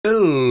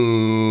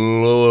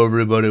Hello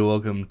everybody,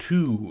 welcome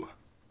to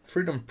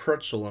Freedom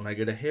Pretzel and I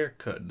get a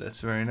haircut. That's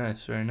very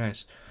nice, very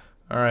nice.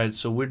 Alright,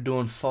 so we're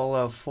doing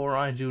Fallout 4.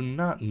 I do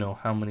not know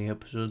how many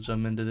episodes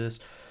I'm into this.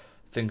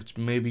 I think it's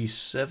maybe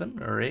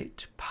 7 or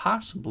 8,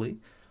 possibly.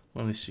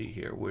 Let me see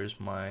here. Where's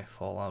my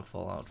Fallout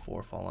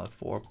 4,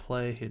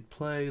 play, hit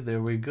play, there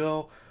we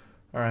go.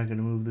 Alright,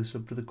 gonna move this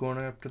up to the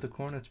corner,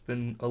 It's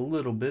been a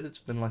little bit, it's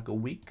been like a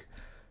week.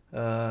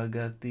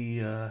 Got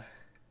the,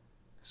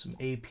 some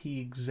AP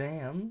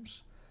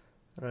exams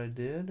that I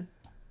did.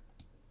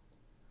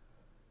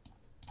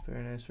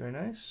 Very nice, very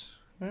nice,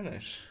 very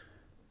nice.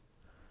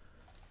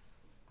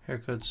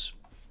 Haircuts,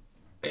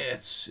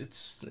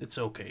 it's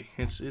okay.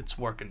 It's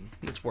working.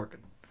 It's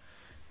working,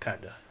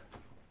 kinda.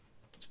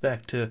 It's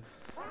back to.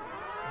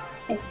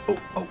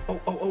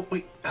 Oh!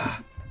 Wait.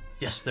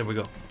 Yes, there we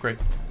go. Great.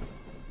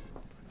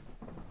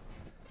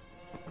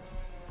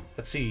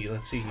 Let's see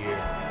here.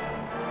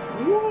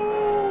 Whoa!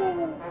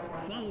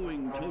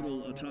 Following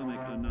total atomic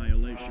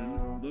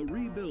annihilation, the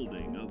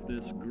rebuilding of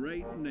this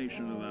great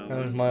nation of ours.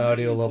 How's my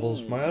audio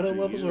levels? My audio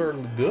levels are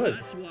good.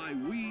 That's why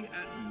we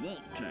at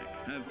Vault-Tec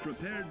have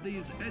prepared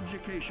these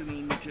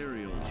educational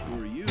materials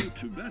for you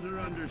to better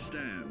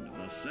understand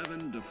the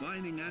 7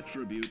 defining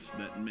attributes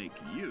that make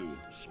you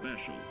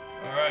special.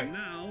 All right.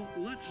 Now,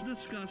 let's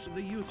discuss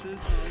the uses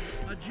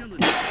of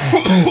agility.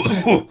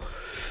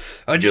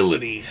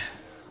 Agility.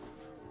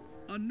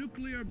 A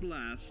nuclear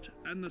blast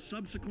and the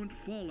subsequent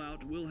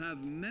fallout will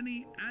have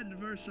many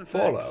adverse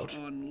effects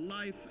on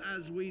life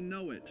as we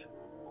know it.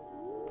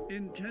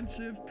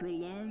 Intensive,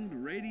 prolonged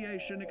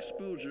radiation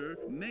exposure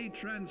may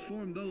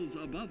transform those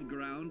above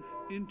ground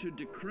into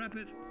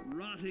decrepit,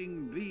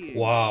 rotting beings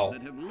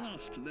that have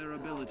lost their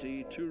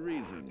ability to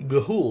reason.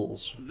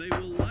 Ghouls. They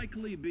will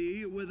likely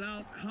be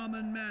without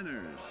common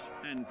manners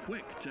and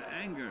quick to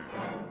anger.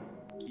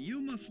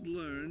 You must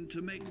learn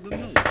to make the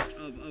most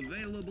of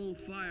available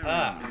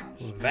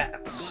firearms.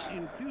 Vats. But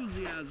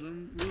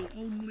enthusiasm will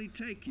only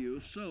take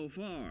you so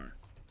far.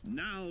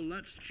 Now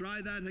let's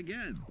try that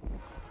again.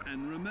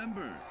 And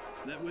remember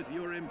that with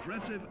your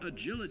impressive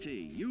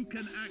agility, you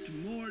can act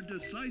more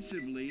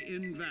decisively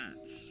in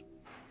VATS.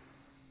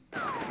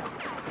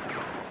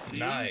 See?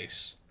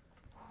 Nice.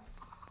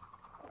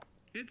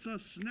 It's a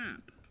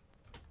snap.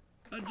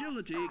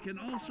 Agility can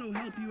also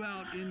help you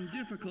out in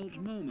difficult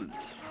moments.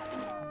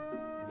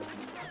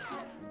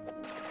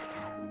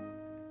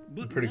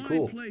 But Pretty why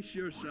cool. place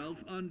yourself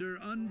under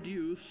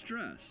undue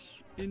stress?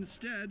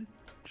 Instead,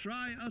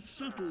 try a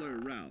subtler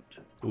route.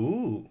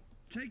 Ooh.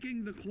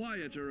 Taking the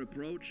quieter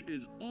approach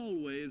is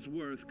always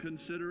worth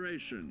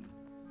consideration.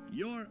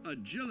 Your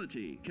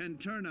agility can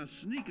turn a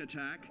sneak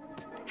attack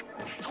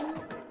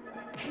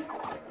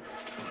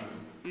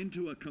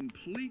into a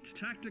complete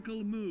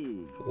tactical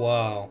move.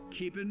 Wow.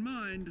 Keep in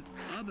mind,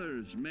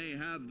 others may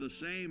have the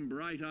same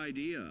bright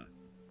idea.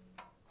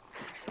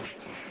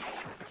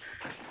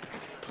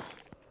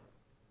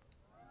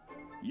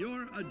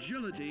 Your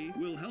agility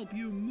will help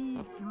you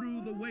move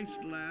through the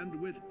wasteland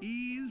with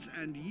ease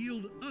and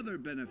yield other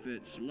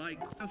benefits like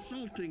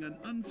assaulting an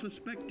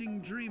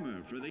unsuspecting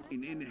dreamer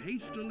in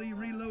hastily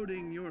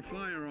reloading your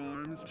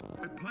firearms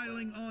or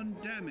piling on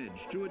damage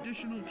to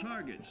additional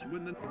targets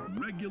when the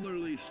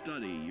regularly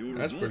study your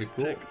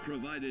Vault-Tec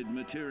provided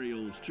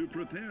materials to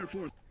prepare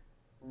for.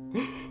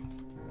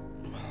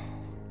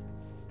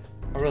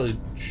 I really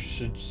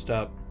should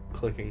stop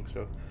clicking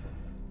stuff.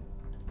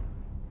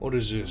 What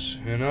is this?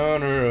 In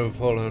honor of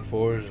Fallout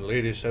 4's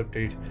latest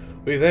update,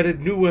 we've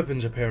added new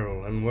weapons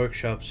apparel and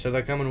workshops to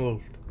the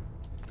Commonwealth.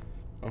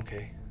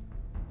 Okay.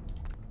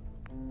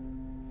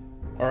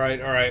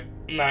 Alright.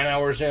 9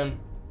 hours in.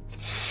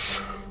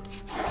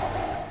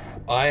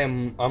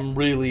 I'm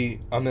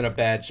in a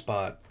bad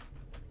spot,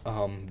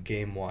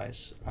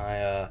 game-wise.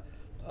 I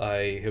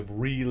have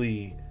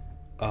really,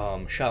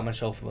 shot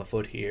myself in the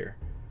foot here.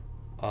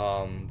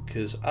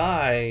 'Cause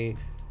I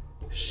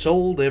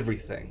sold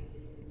everything.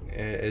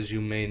 As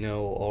you may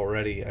know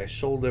already, I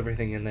sold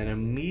everything and then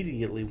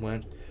immediately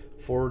went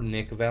for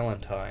Nick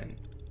Valentine.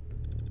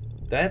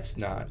 That's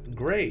not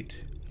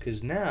great,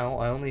 because now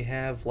I only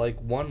have like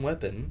one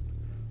weapon.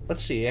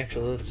 Let's see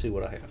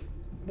what I have.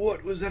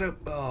 What was that?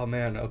 Oh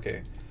man,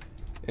 okay.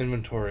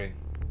 Inventory.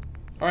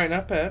 Alright,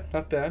 not bad.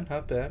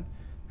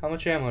 How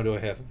much ammo do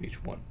I have of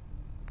each one?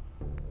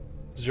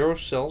 0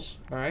 cells,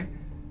 alright.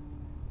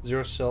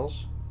 0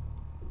 cells.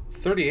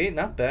 38,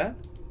 not bad.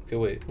 Okay,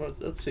 wait,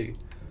 let's see.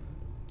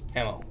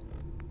 Ammo.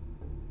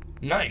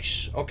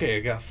 Nice. Okay, I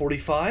got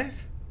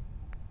 45.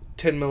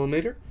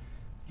 10mm.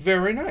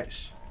 Very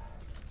nice.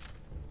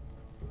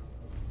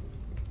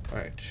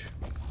 Alright.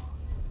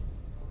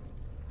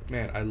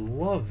 Man, I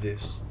love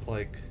this,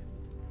 like...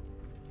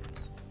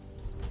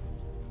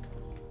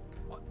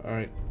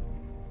 Alright.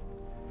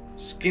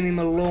 Skinny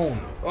Malone.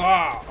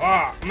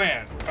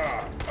 Man.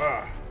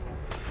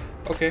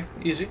 Okay,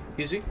 easy.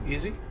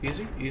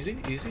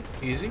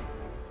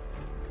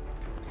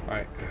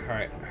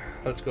 Alright.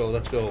 Let's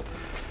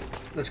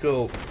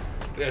go.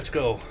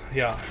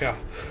 Yeah.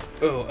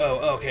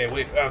 Oh, okay,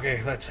 wait,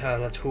 okay, let's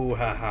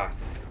hoo-ha-ha.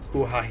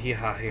 Ooh ha he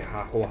ha he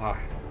ha ho ha.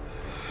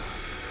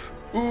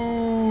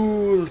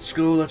 Ooh, let's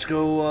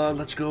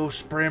go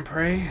spray and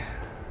pray.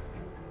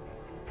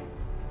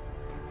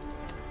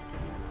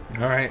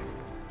 Alright.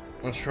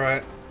 Let's try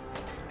it.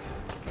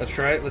 Let's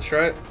try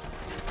it.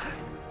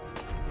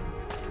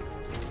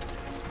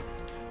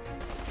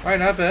 Alright,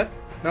 not bad.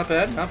 Not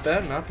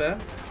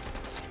bad.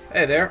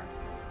 Hey there.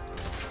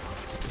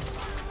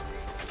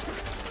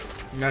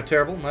 Not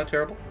terrible.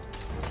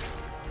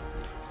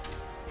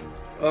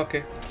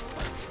 Okay.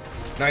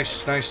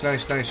 Nice.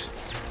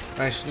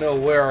 Nice. No,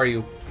 where are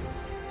you?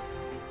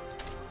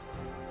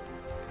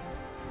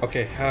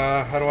 Okay,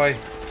 how do I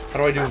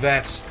do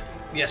VATS?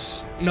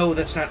 Yes. No,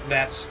 that's not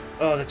VATS.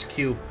 Oh, that's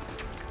Q.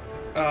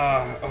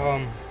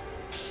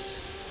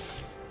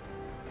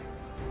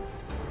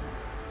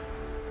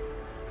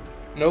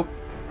 Nope.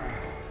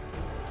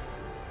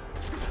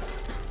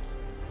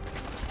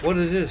 What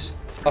is this?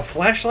 A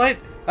flashlight?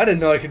 I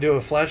didn't know I could do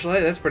a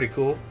flashlight. That's pretty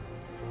cool.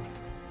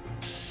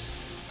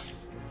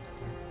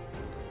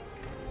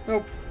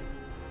 Nope.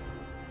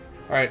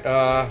 Alright,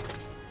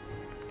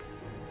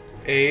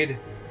 aid.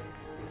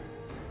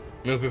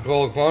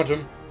 Nuka-Cola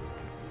Quantum.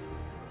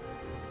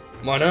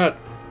 Why not?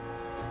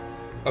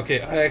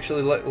 Okay, I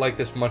actually like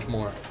this much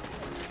more.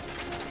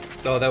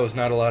 Oh, that was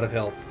not a lot of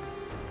health.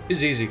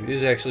 It's easy. This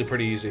is actually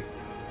pretty easy.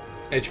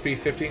 HP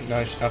 50?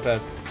 Nice, not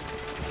bad.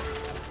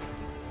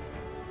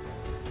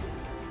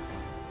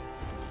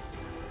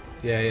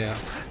 Yeah.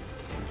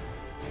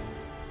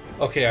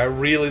 Okay, I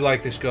really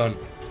like this gun.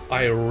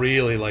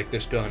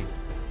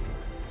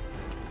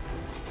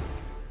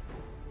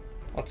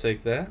 I'll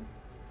take that.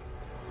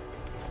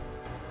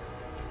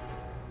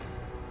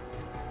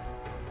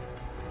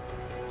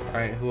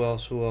 Alright, who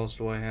else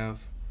do I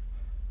have?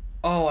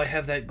 Oh, I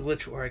have that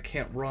glitch where I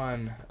can't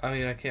run. I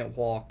mean, I can't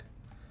walk.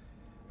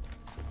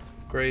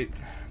 Great.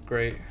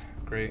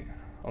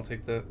 I'll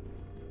take that.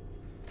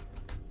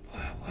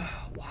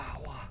 Wow.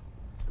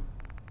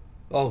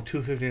 Oh,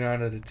 259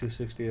 out of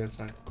 260. That's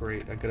not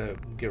great. I gotta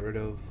get rid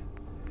of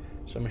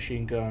some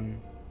machine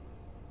gun.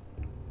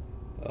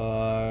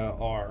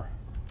 R.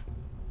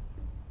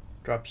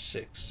 Drop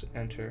 6.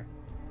 Enter.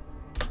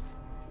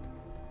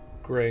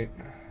 Great.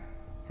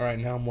 Alright,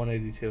 now I'm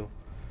 182.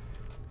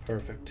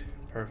 Perfect.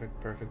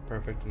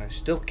 And I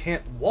still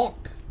can't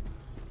walk.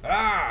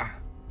 Ah!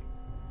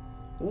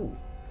 Ooh.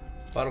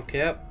 Bottle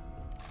cap.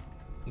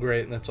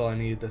 Great, that's all I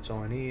need.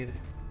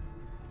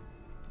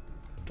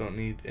 Don't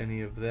need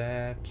any of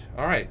that.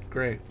 Alright,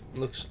 great.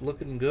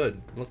 Looking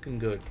good.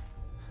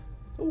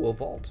 Ooh, a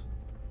vault.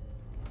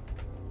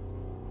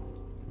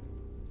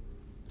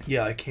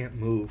 Yeah, I can't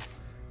move.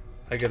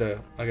 I gotta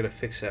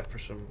fix that for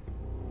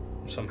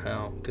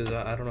somehow, because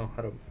I don't know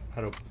how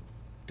to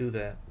do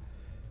that.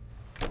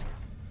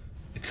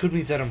 It could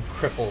be that I'm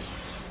crippled.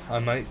 I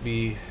might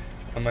be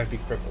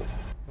crippled.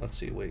 Let's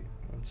see, wait.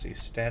 Let's see,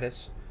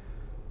 status.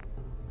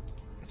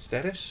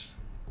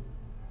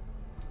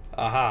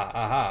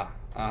 Aha.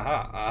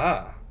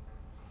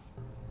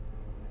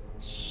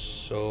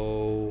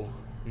 So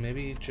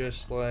maybe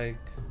just like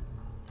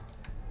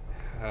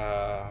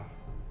I'm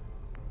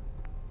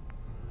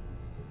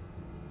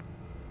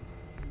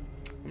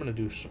gonna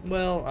do some.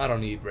 Well, I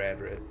don't need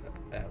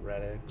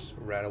Rad-X,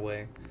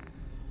 Radaway,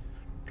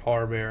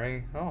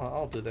 Tarberry. Oh,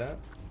 I'll do that.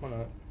 Why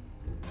not?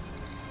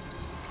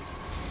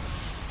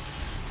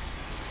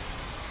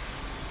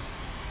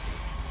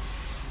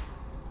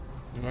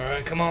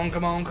 Alright, come on.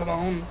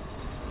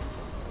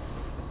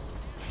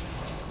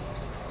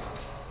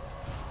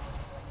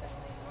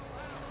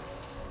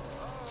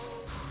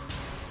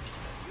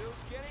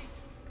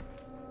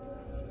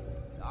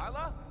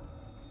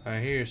 I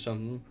hear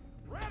something.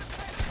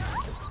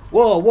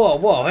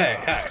 Whoa, hey.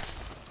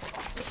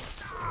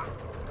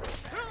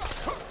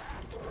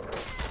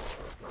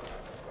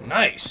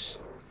 Nice!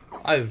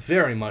 I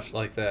very much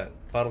like that.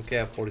 Bottle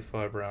cap,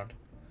 45 round.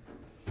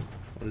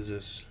 What is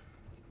this?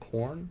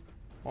 Corn?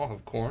 I'll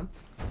have corn.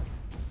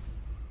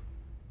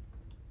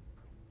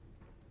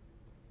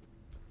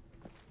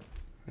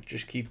 I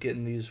just keep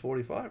getting these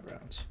 45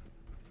 rounds.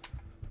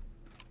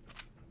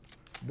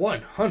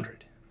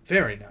 100.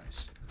 Very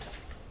nice.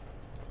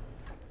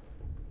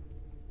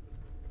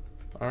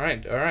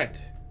 Alright. So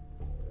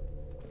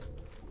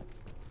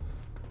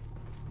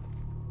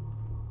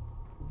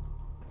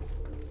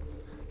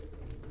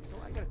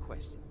I got a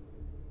question.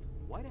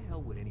 Why the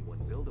hell would anyone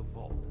build a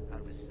vault out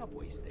of a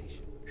subway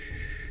station?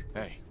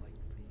 Hey,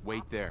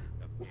 wait there.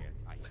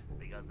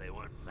 Because they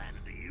weren't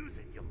planning to use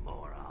it, you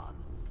moron.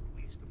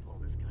 We used to pull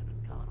this kind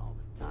of con all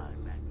the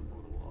time back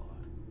before the war.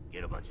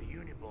 Get a bunch of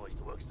union boys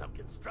to work some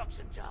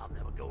construction job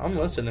that would go. I'm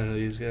listening to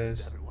these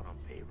guys. Everyone on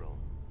payroll.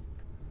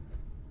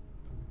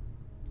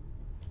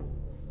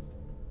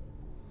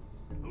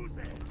 Who's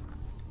there?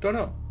 Don't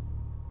know.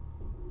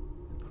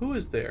 Who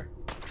is there?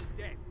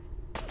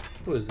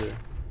 Who is there?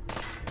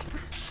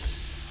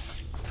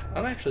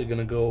 I'm actually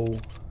gonna go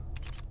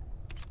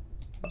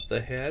up the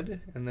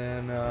head and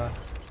then I'm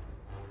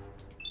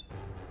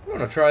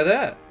gonna try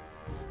that.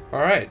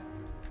 Alright.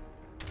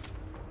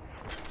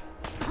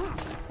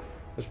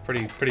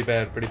 That's pretty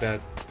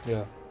bad.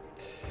 Yeah.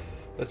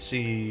 Let's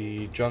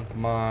see. Junk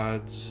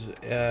mods.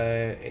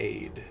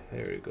 Aid.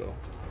 There we go.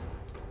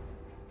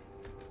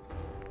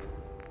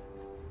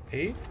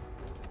 Aid?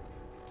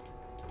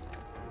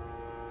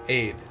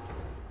 Aid.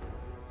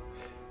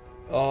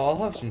 Oh,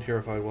 I'll have some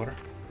purified water.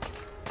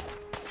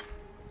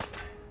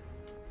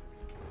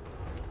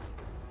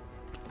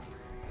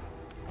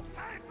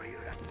 Time for you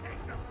to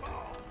take the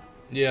fall.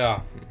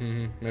 Yeah,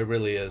 it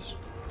really is.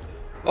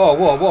 Oh,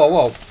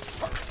 whoa.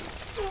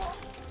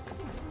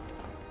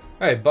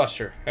 Hey,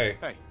 Buster. Hey.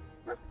 Hey,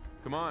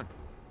 come on.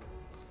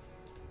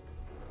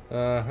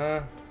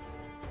 Uh-huh.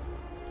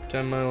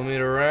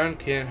 10mm round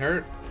can't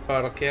hurt.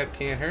 Bottle cap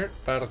can't hurt.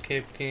 Bottle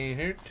cap can't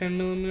hurt.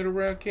 10mm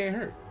round can't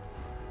hurt.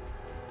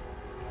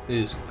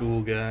 This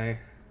ghoul guy.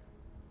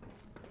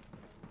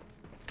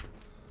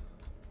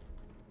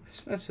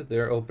 It's nice that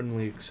they're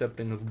openly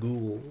accepting of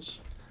ghouls.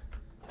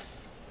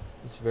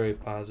 It's very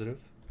positive.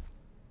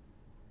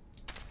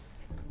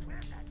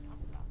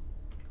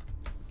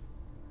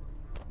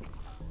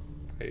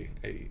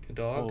 Hey,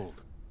 dog.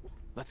 Hold.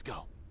 Let's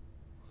go.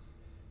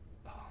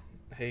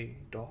 Hey,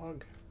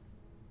 dog.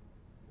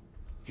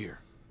 Here.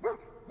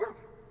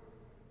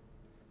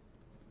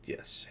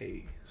 Yes,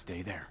 hey.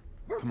 Stay there.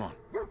 Come on.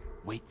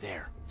 Wait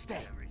there.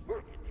 Stay.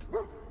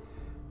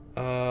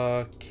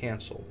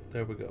 Cancel.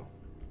 There we go.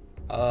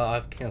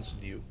 I've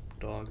canceled you,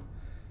 dog.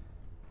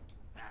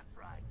 That's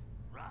right.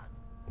 Run.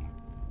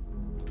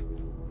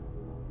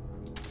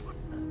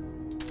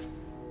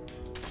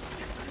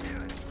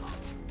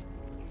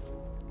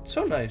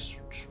 So nice.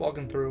 Just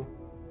walking through.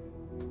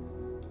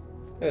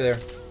 Hey there.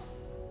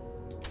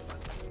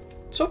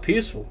 So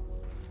peaceful.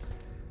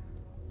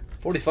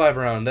 45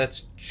 round.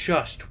 That's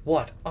just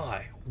what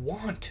I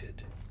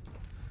wanted.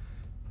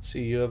 Let's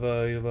see. You have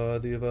a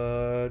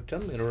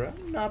 10mm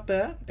round. Not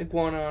bad.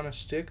 Iguana on a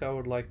stick. I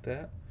would like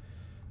that.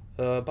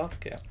 Bottle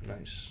cap.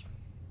 Nice.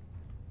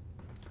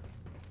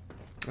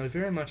 I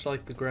very much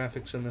like the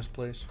graphics in this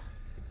place.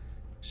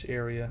 This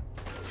area.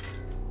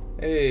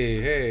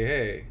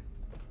 Hey.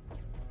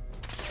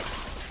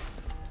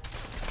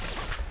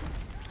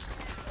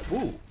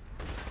 Ooh.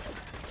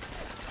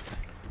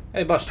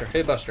 Hey Buster.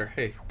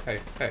 Hey.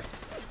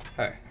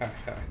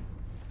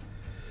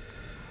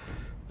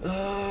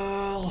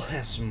 I'll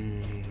have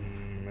some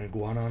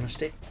iguana on a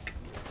stick.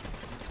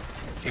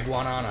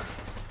 Iguanana.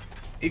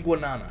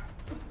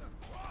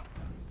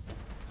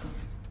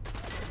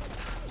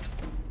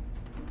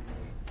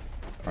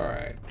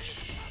 Alright.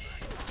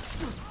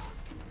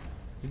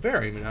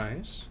 Very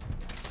nice.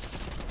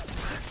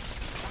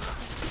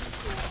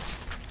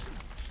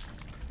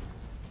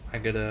 I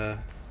gotta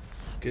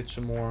get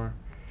some more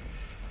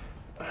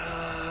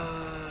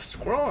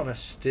squirrel on a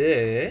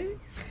stick.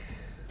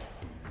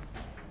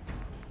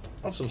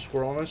 I'll have some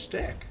squirrel on a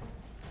stick.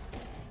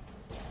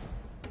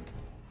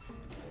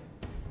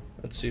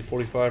 Let's see,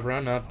 45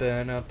 round, not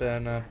bad.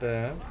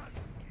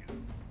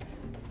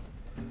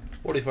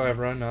 45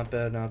 round, not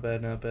bad.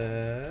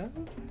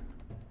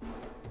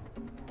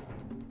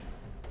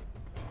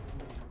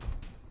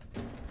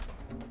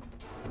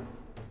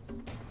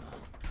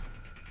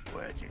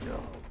 Where'd you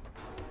go?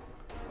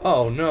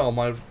 Oh no,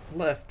 my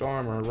left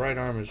arm or right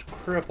arm is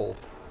crippled.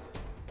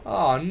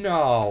 Oh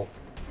no.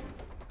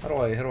 How do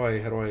I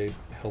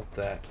help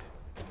that?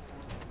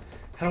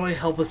 How do I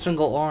help a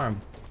single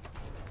arm?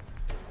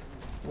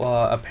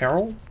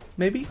 Apparel,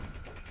 maybe?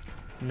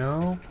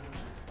 No,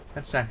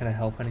 that's not gonna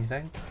help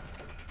anything.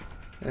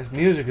 This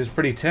music is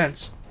pretty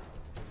tense.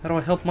 How do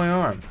I help my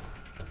arm?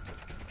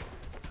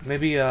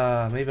 Maybe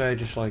I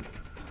just like...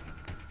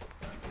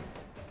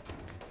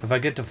 If I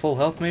get to full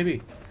health,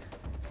 maybe?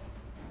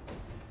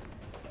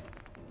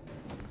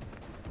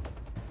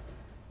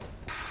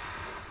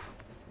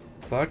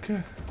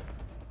 Vodka?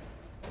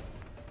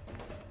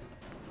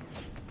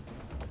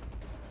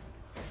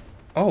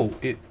 Oh,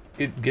 it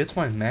gets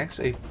my max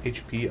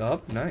HP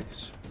up?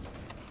 Nice.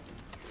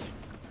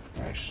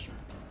 Nice.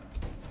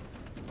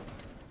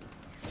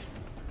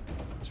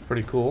 That's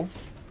pretty cool.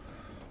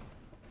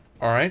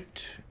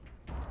 Alright.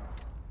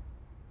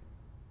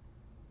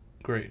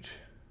 Great.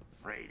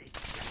 Frady.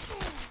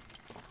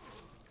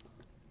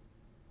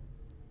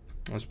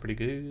 That's pretty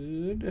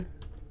good.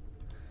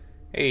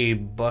 Hey,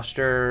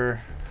 Buster.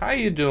 How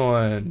you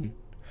doing?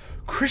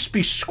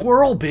 Crispy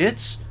squirrel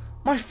bits?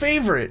 My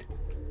favorite.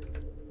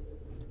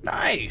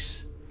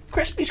 Nice.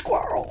 Crispy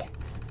squirrel.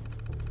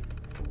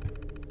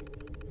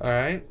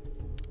 Alright.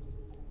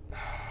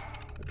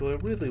 Do I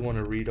really want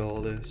to read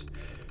all this?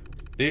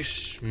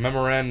 This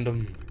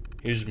memorandum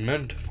is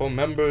meant for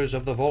members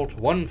of the Vault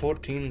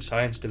 114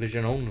 Science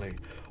Division only,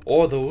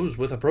 or those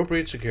with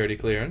appropriate security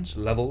clearance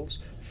levels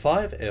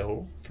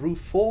 5L through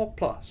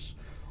 4+.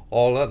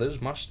 All others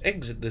must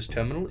exit this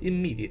terminal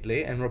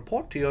immediately and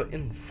report to your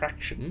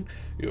infraction.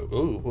 The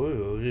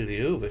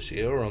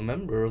Overseer or a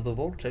member of the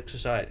Vault-Tec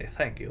Society.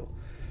 Thank you.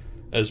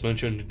 As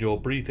mentioned in your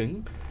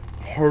briefing,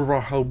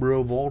 Hurrah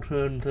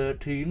Volturn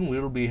 13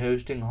 will be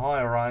hosting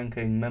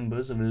high-ranking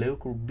members of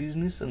local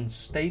business and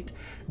state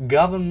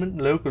government,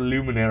 local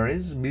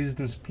luminaries,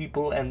 business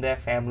people and their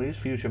families.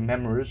 Future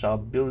members are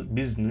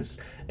business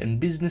and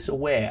business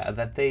aware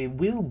that they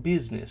will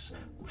business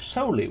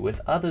solely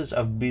with others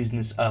of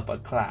business upper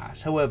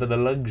class. However, the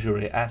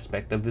luxury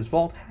aspect of this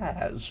vault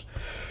has...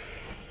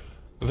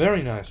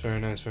 Very nice, very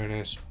nice, very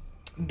nice.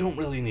 Don't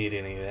really need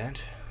any of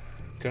that.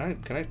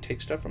 Can I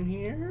take stuff from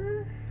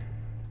here?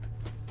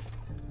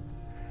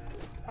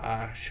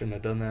 I shouldn't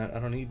have done that. I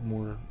don't need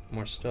more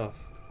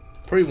stuff.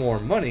 Pretty more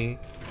money.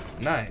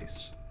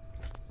 Nice.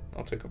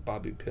 I'll take a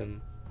bobby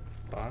pin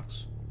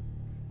box.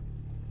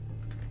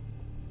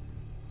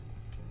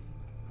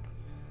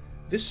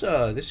 This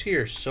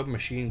here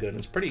submachine gun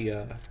is pretty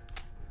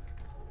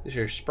this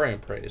here spray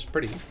and pray is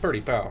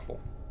pretty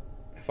powerful,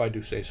 if I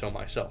do say so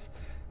myself.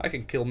 I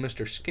can kill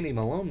Mr. Skinny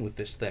Malone with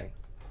this thing.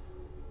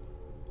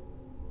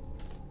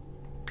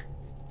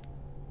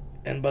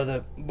 And by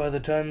the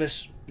time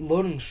this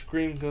loading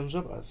screen comes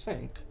up, I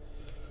think,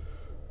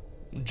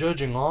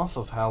 judging off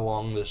of how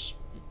long this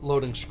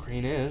loading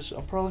screen is,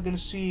 I'm probably going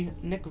to see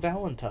Nick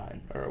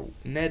Valentine, or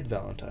Ned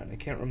Valentine. I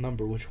can't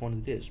remember which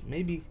one it is.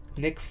 Maybe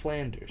Nick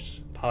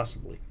Flanders,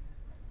 possibly.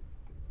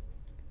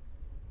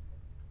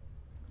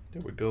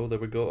 There we go,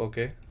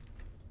 okay.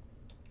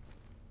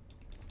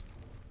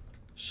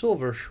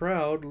 Silver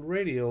Shroud,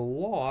 radio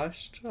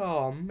lost.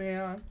 Oh,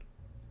 man.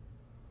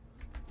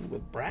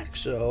 With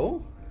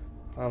Braxo.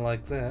 I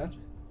like that.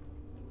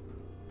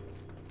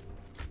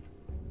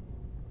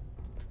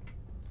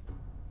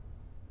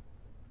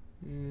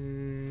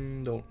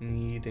 Don't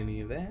need any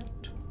of that.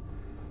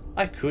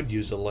 I could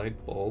use a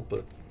light bulb,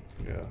 but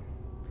yeah.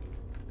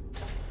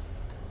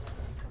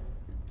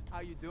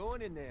 How you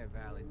doing in there,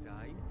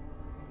 Valentine?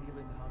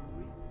 Feeling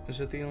hungry? Is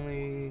it the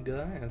only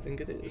guy? I think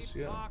it is,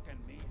 Keep yeah. talking,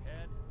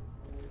 meathead.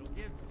 It'll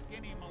give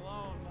Skinny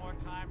Malone more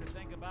time to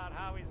think about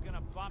how he's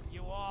gonna bump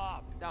you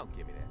off. Don't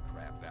give me that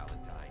crap,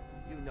 Valentine.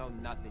 You know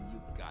nothing, you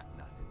got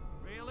nothing.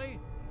 Really?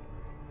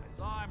 I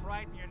saw him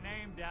writing your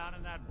name down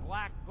in that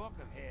black book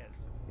of his.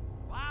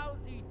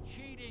 Lousy,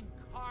 cheating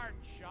card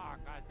shark,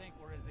 I think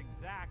were his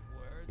exact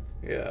words.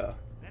 Yeah.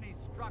 Then he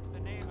struck the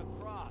name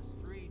across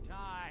 3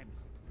 times.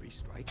 3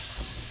 strikes?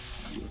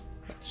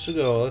 Let's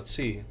go, let's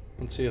see.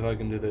 Let's see if I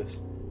can do this.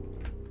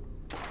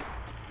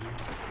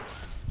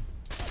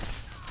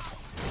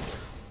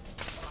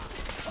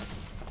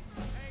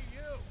 Hey,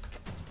 you!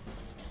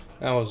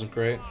 That wasn't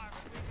great.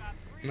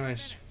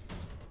 Nice.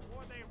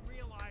 Before they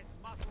realized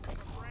muscles in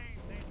the brain,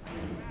 they'd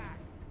come back.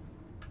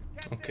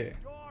 Get Okay.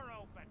 this door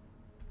open.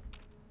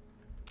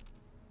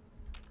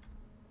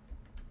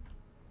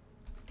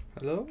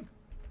 Hello?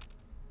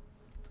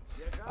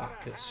 You gotta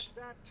yes.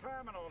 hack that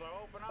terminal to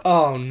open up.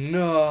 Oh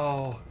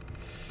no.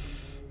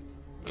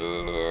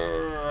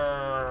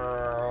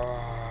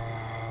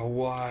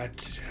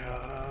 What?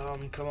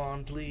 Come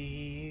on,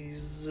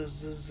 please.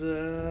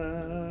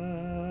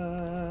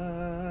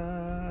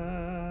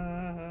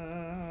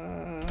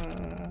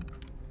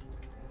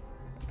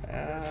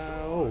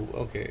 Oh,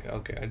 okay,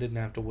 okay. I didn't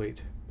have to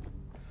wait.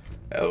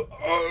 Oh,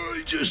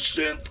 I just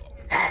sent.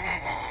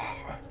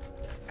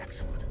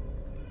 Excellent.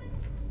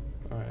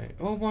 Alright.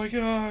 Oh my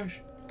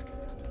gosh.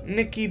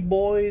 Nicky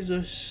Boy's a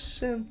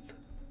synth.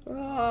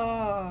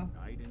 Ah.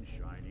 Knight in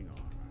shining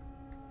armor.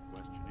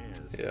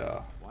 Question is,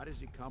 Yeah. why does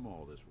he come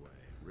all this way?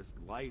 Risk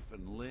life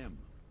and limb?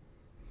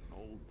 An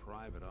old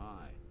private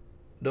eye.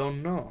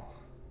 Don't know.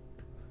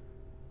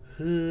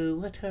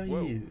 What are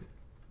Whoa. you?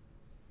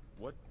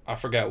 What? I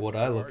forgot what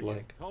I look are you?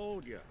 like.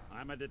 Told you,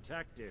 I'm a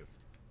detective.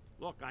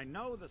 Look, I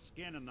know the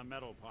skin and the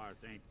metal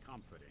parts ain't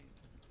comforting,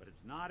 but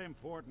it's not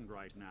important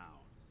right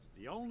now.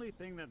 The only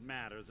thing that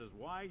matters is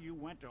why you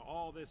went to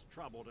all this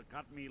trouble to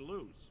cut me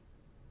loose.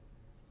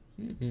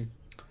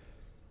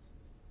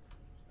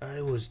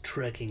 I was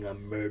tracking a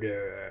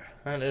murderer.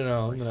 I don't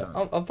know. My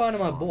son, I'm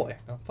finding my Sean, boy.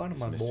 I'm finding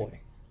is my missing. boy.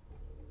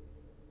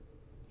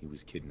 He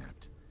was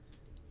kidnapped.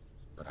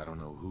 But I don't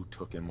know who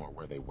took him or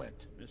where they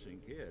went.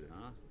 Missing kid,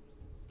 huh?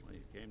 Well,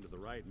 you came to the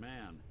right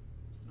man.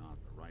 Not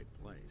the right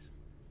place.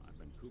 I've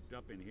been cooped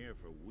up in here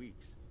for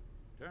weeks.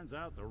 Turns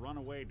out the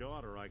runaway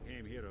daughter I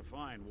came here to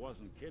find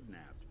wasn't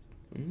kidnapped.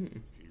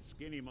 She's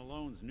Skinny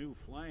Malone's new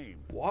flame.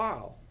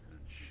 Wow. And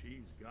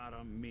she's got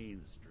a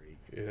mean streak.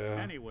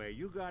 Yeah. Anyway,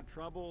 you got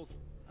troubles,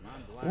 and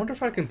I'm glad. I wonder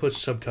if I can put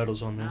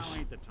subtitles on Now this.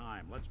 ain't the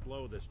time. Let's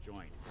blow this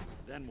joint.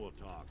 Then we'll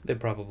talk. They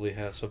probably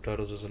have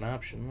subtitles as an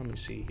option. Let me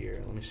see here.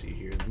 Let me see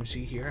here. Let me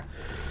see here.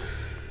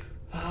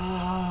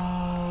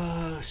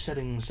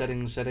 Settings.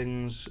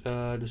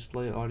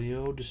 Display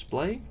audio.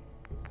 Display?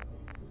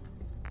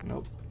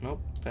 Nope.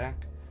 Nope.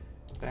 Back.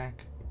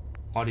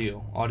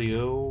 Audio.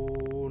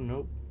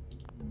 Nope.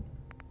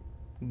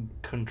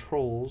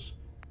 Controls.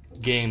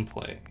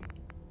 Gameplay.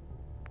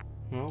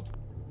 Nope.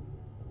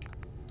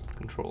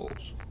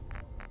 Controls.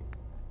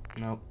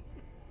 Nope.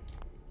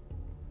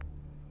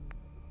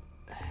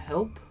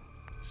 Help?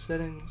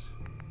 Settings?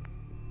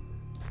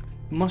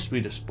 Must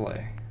be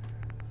display.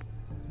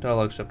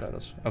 Dialogue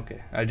subtitles.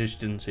 Okay, I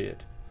just didn't see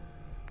it.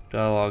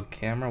 Dialogue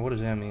camera. What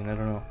does that mean? I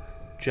don't know.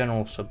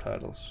 General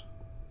subtitles.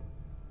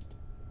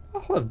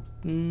 I'll have...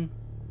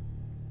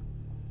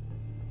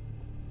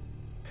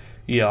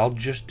 Yeah, I'll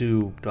just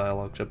do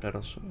dialogue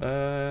subtitles.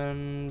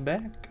 And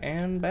back.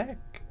 And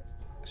back.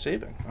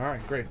 Saving.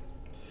 Alright, great.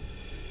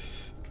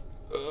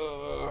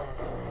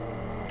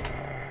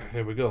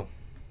 There we go.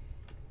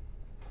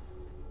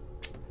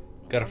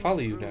 Gotta follow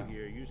you now.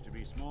 Here used to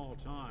be small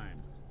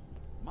time,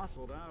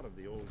 muscled out of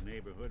the old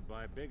neighborhood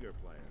by bigger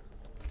players.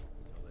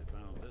 So they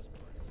found this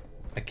place.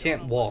 I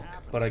can't walk,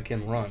 but I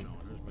can run.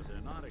 Owners, but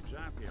they're not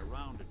exactly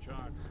around to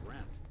charge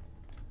rent.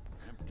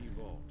 Empty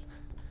vault.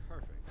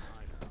 Perfect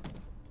hideout.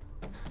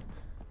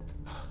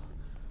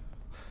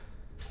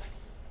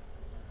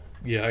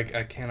 Yeah,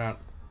 I cannot.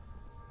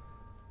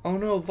 Oh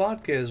no,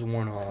 vodka is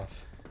worn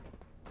off.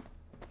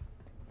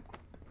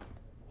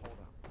 Hold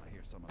up, I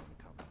hear some of them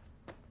coming.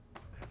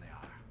 There they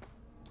are.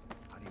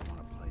 How do you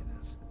want to play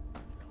this?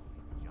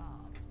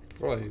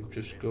 Probably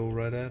just go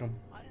right at him.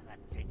 Why does that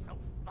take so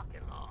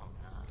fucking long,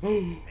 huh?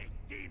 Hey,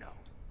 Dino.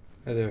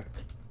 Hey there.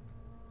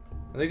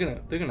 Are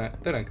they're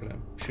not gonna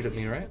shoot at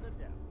me, right?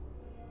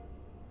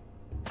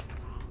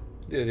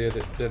 Yeah,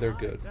 they're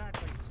good.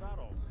 Exactly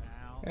subtle,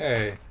 pal.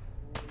 Hey.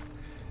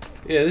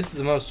 Yeah, this is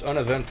the most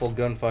uneventful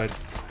gunfight.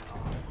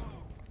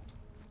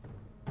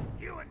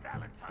 You and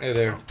Valentine. Hey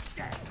there.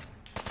 Dead.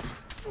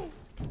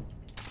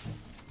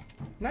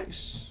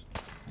 Nice.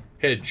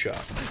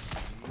 Headshot.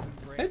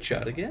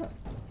 Headshot again.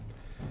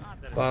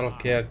 Not that it's Bottle not.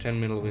 cap,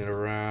 10mm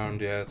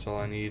round. Yeah, that's all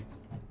I need.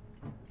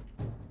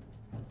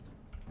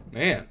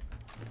 Man,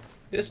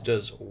 this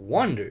does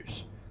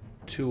wonders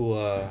to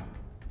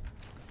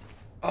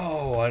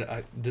oh,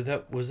 I did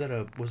that. Was that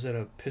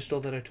a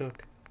pistol that I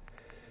took?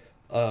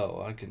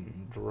 Oh, I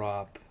can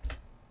drop.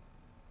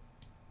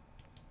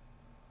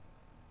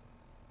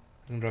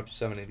 I can drop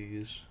 7 of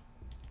these.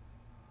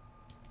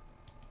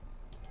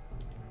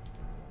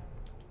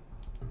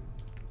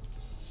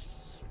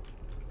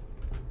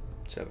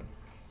 Seven.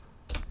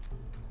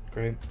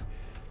 Great.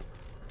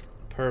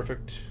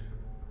 Perfect.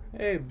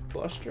 Hey,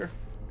 Buster.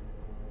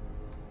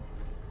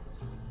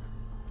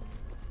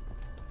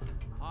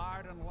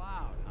 Hard and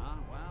loud, huh?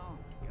 Well,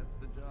 gets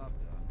the job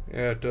done.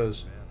 Yeah, it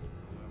does.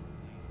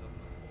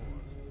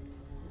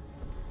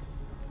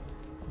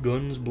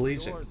 Guns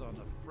blazing. Door's on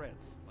the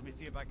fritz. Let me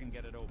see if I can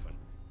get it open.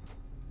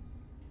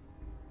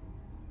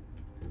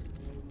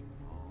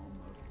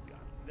 Almost got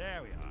it.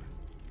 There we are.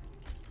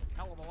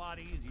 Hell of a lot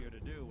easier to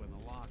do when the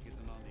lock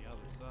isn't on the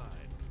other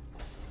side.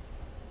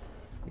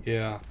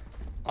 Yeah,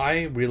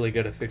 I really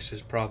gotta fix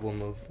this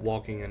problem of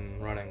walking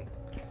and running.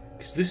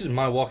 Because this is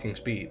my walking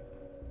speed.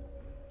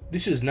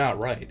 This is not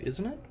right,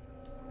 isn't it?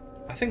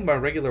 I think my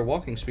regular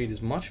walking speed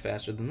is much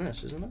faster than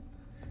this, isn't it?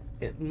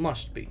 It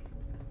must be.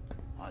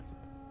 What?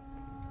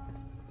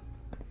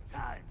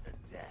 Time to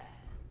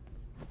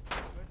dance.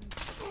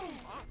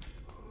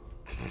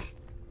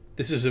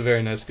 This is a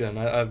very nice gun.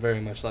 I very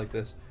much like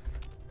this.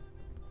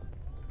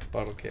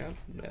 Bottle cap.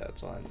 Yeah,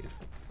 that's all I need.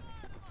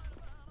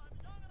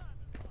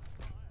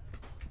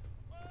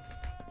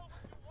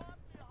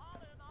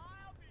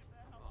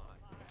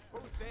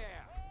 Who's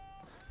there?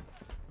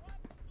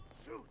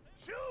 Shoot!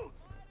 Shoot!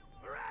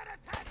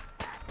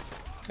 Rat-a-tat-tat!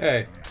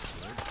 Hey.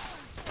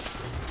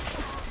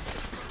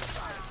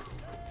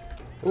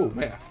 Oh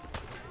man.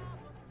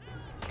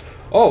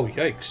 Oh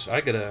yikes! I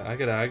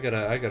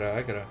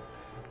gotta.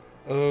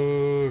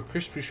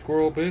 Crispy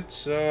squirrel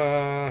bits.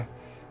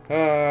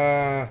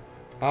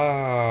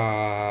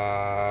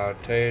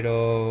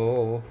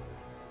 Potato.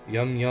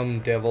 Yum yum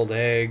deviled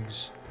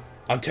eggs.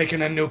 I'm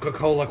taking a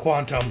Nuka-Cola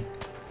Quantum.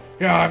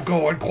 Yeah, I'm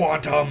going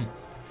Quantum.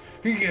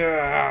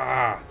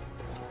 Yeah.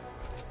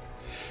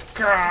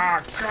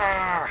 Gah,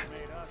 gah.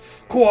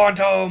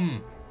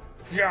 Quantum.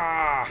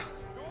 Yeah.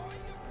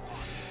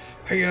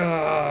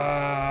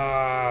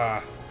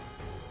 Yeah.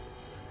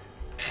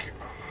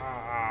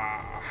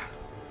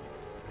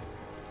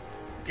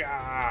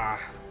 Gah.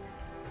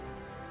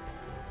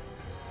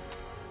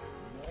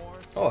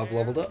 Oh, I've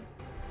leveled up.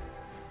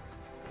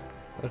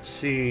 Let's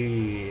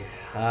see.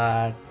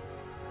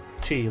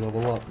 T,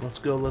 level up. Let's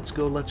go, let's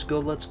go, let's go,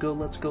 let's go,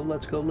 let's go,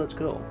 let's go, let's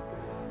go.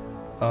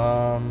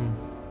 I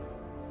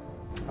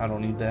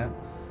don't need that.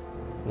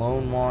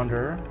 Lone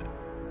Wanderer.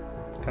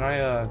 Can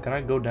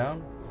I go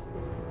down?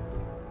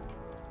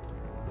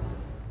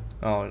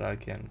 Oh, I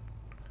can.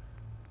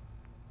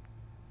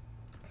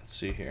 Let's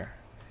see here.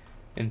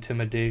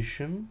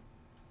 Intimidation.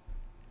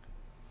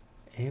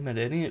 Aim at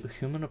any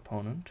human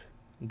opponent.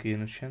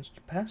 Gain a chance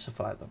to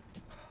pacify them.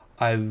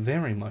 I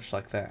very much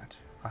like that.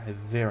 I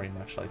very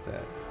much like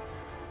that.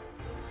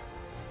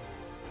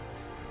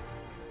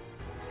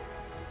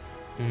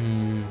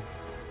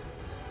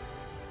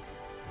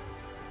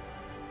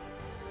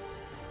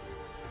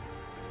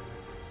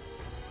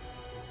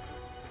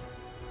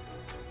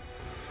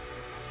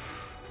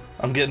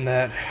 I'm getting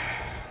that.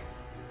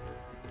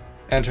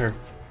 Enter.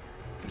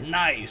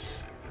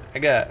 Nice. I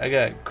got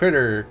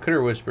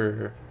critter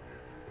whisperer.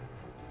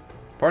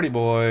 Party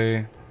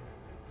boy.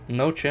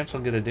 No chance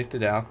I'll get addicted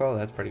to alcohol.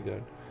 That's pretty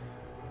good.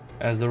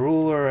 As the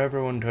ruler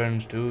everyone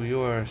turns to,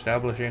 you are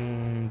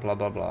establishing blah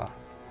blah blah.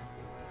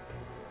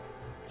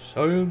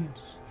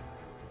 Science.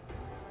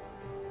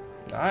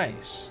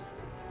 Nice.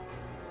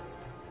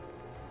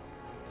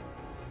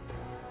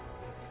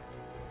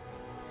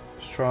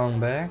 Strong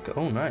back.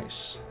 Oh,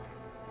 nice.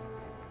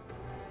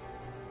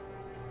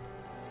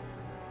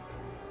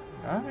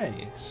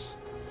 Nice.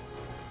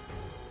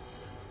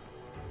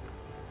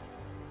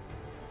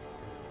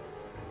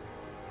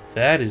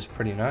 That is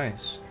pretty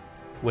nice.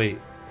 Wait,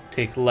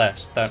 take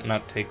less. That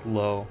not take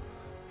low.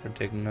 Or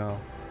take no.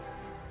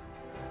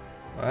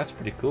 Well, that's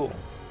pretty cool.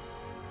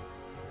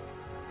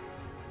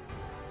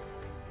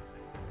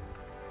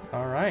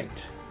 Alright.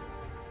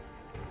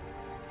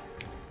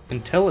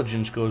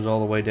 Intelligence goes all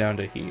the way down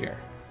to here.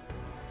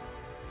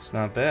 It's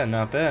not bad,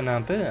 not bad,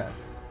 not bad.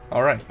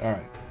 Alright,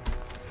 alright.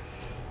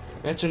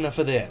 That's enough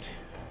of that.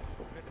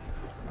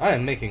 I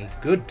am making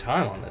good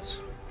time on this.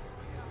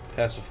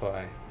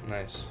 Pacify.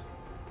 Nice.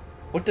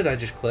 What did I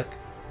just click?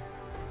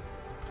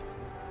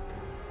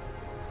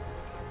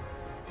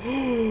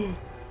 Disappearing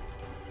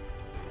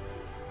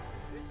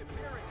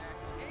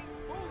act ain't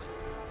fooling.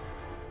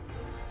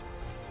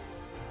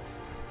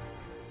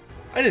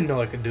 I didn't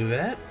know I could do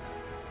that.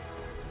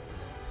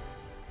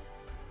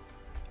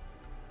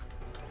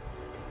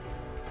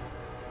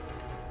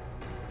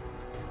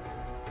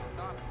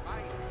 Stop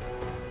fighting.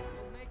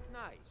 You'll make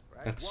nice.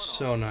 Right? That's One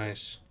so off.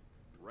 nice.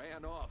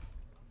 Ran off.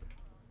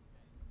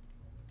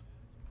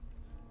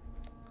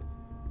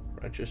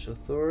 Righteous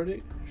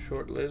authority.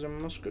 Short laser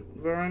musket.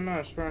 Very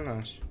nice, very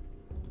nice.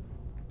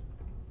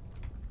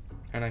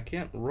 And I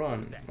can't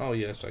run. Oh,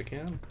 yes, I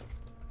can.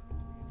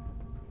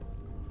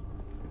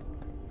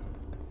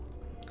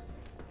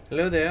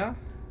 Hello there.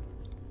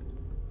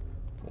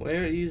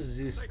 Where is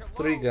this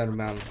trigger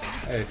man?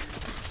 Hey.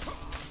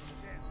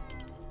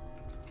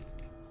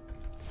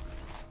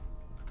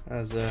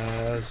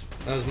 That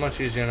was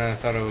much easier than I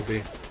thought it would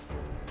be.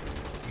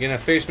 You gonna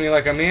face me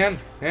like a man?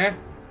 Huh?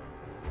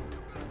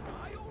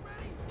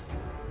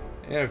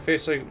 You gonna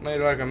face me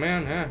like a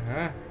man? Huh?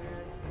 Huh?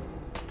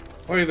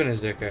 Or even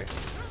is that guy?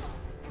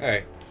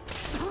 Hey.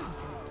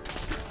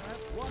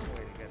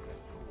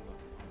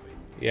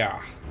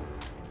 Yeah.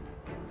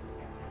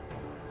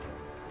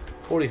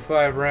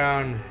 45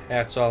 round,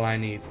 that's all I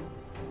need.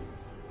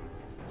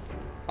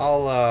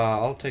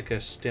 I'll take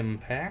a stim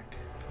pack.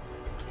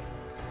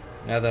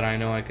 Now that I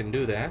know I can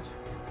do that.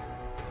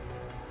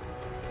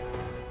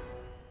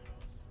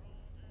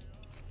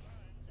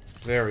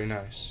 Very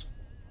nice.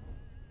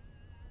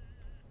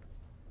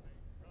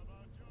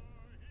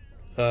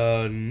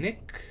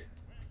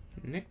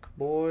 Nick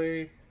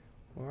boy,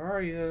 where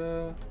are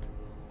ya?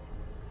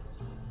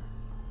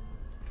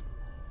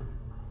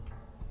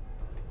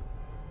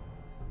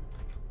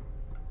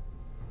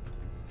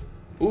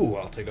 Ooh,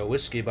 I'll take a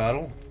whiskey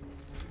bottle.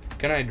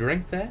 Can I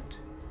drink that?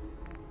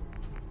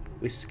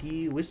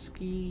 Whiskey,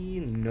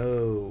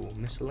 no.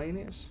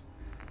 Miscellaneous?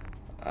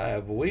 I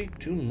have way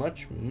too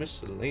much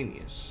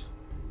miscellaneous.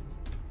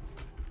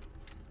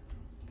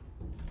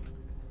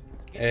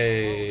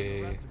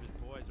 Hey.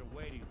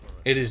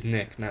 It is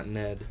Nick, not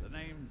Ned. The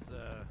name's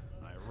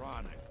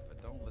ironic,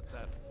 but don't let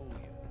that fool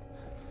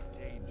you.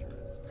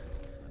 Dangerous.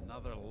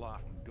 Another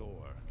locked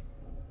door.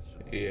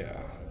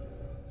 Yeah.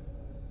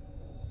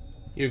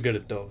 You're good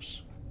at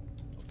those.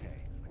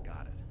 Okay, I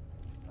got it.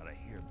 But I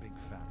hear big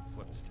fat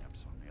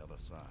footsteps on the other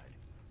side.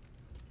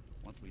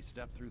 Once we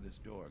step through this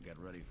door, get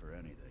ready for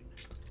anything.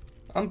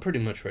 I'm pretty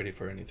much ready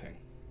for anything.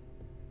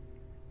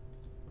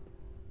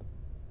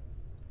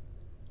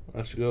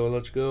 Let's go,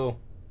 let's go.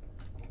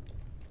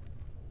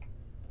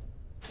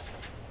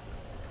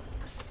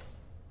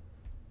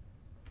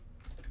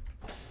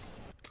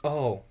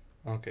 Oh,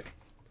 okay.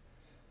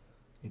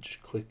 You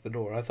just click the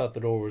door. I thought the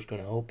door was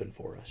going to open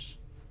for us.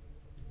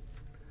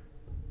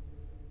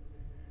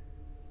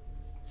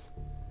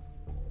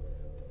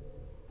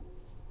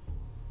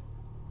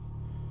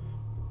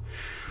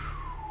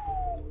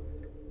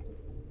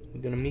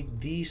 We're gonna meet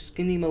D.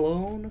 Skinny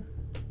Malone.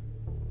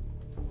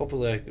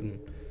 Hopefully I can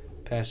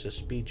pass a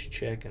speech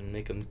check and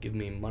make him give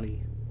me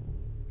money.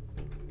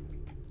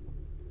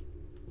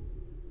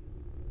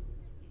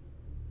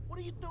 What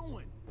are you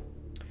doing?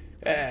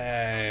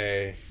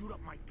 Hey. Shoot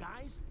up my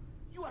guys?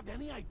 You have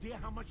any idea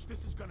how much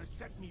this is gonna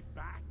set me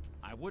back?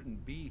 I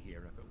wouldn't be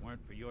here if it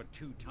weren't for your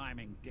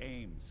two-timing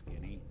dame,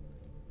 Skinny.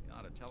 You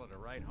ought to tell her to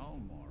write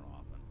home more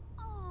often.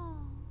 Oh,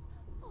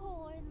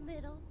 poor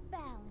little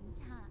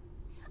Valentine.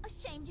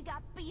 Ashamed you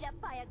got beat up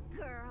by a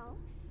girl.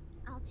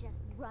 I'll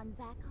just run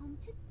back home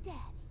to Daddy,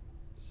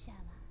 shall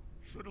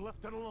I? Should have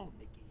left it alone,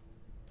 Nikki.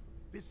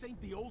 This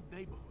ain't the old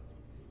neighborhood.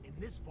 In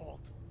this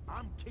vault,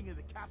 I'm king of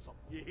the castle.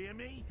 You hear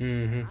me?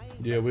 Mm-hmm. I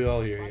ain't Yeah, got we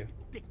all some hear you.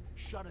 private dick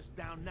shut us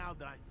down now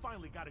that I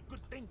finally got a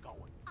good thing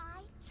going.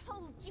 I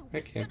told you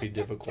That can't be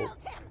difficult.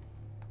 Killed him.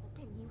 But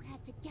then you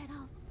had to get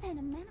all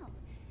sentimental.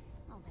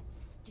 All that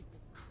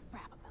stupid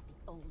crap about the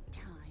old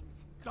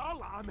times.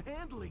 Darla, I'm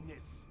handling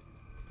this.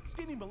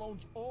 Skinny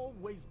Malone's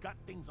always got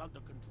things under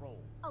control.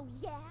 Oh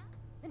yeah?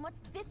 Then what's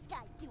this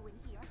guy doing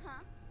here,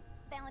 huh?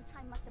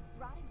 Valentine must have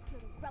brought him here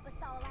to rub help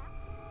us all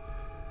out?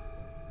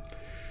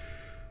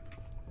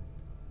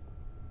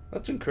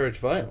 Let's encourage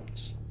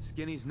violence.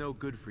 Skinny's no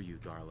good for you,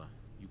 Darla.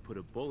 You put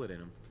a bullet in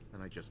him,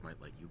 and I just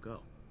might let you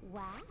go.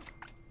 Wow.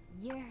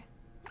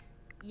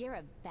 You're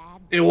a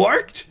bad It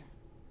worked? boy.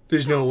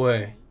 There's no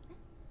way.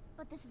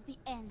 But this is the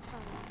end for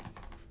us.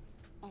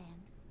 And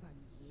for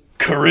you.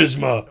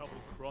 Charisma.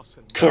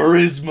 Double-crossing.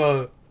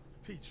 Charisma.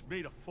 Teach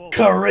me to fall.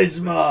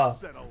 Charisma.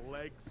 Set of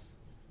legs.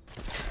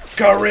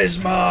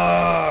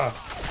 Charisma.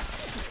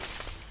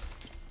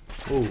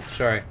 Ooh,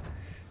 sorry.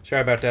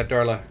 Sorry about that,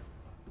 Darla.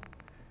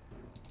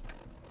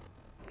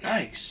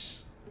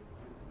 Nice.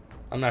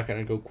 I'm not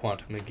gonna go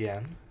quantum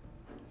again.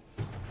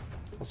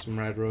 Some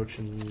red roach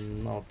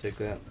and I'll take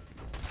that.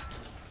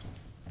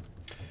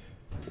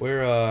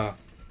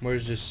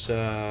 Where's this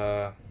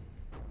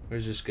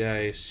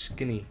guy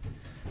Skinny?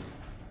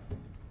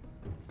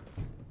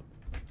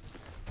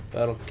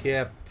 Battle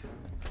cap,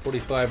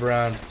 45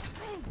 round.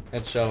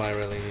 That's all I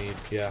really need.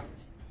 Yeah,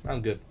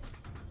 I'm good.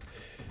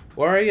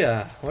 Where are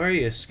ya? Where are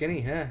you,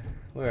 Skinny? Huh?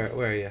 Where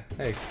are you?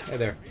 Hey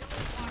there.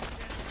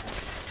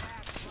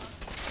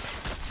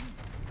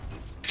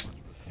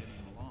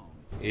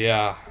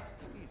 Yeah.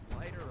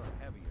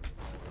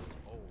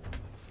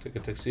 Take a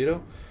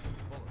tuxedo?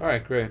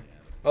 Alright, great.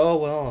 Oh,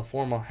 well, a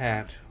formal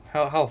hat.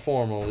 How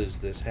formal is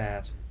this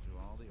hat?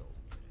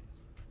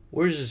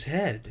 Where's his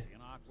head?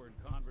 An awkward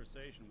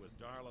conversation with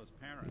Darla's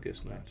parents. I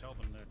guess not. Tell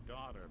them their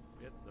daughter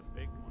bit the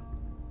big one.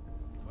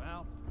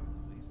 Well,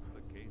 at least the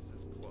case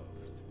is closed.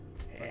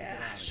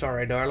 Yeah,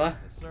 sorry, Darla.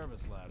 The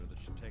service ladder that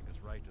should take us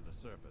right to the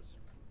surface.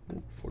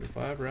 Ooh,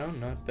 45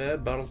 round, not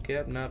bad. Bottle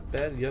cap, not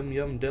bad. Yum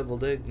yum,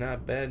 deviled egg,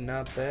 not bad,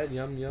 not bad.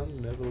 Yum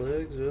yum, deviled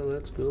eggs. Well,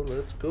 let's go,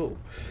 let's go.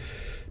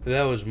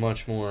 That was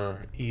much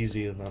more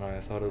easy than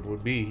I thought it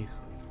would be.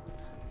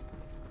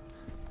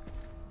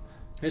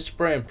 This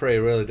spray and pray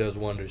really does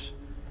wonders.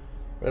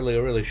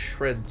 Really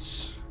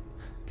shreds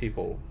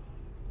people.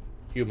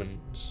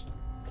 Humans.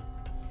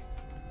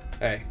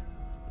 Hey.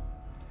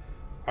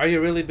 Are you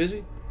really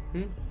busy?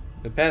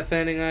 The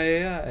pathfinding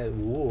AI?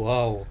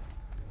 Whoa.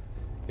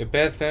 Your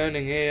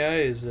pathfinding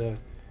AI is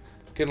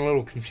getting a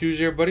little confused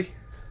here, buddy.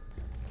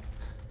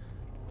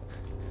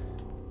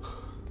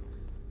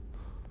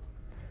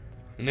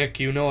 Nick,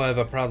 you know I have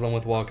a problem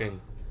with walking.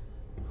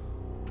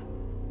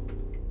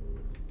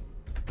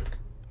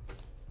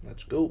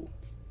 Let's go.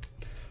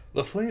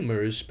 The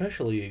Flamer is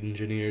specially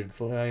engineered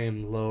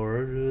flame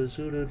lower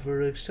suited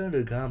for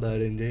extended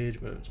combat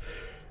engagements.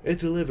 It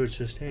delivers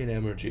sustained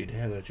energy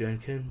damage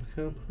and can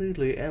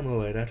completely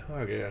immolate a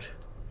target.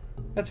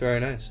 That's very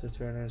nice. That's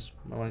very nice.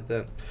 I like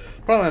that.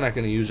 Probably not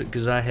going to use it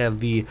because I have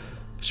the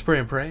spray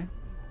and pray,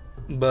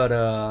 but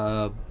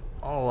I'll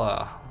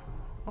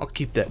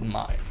keep that in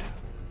mind.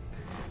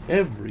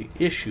 Every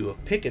issue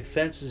of Picket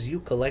Fences you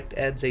collect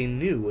adds a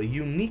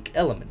unique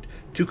element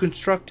to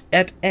construct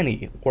at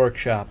any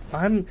workshop.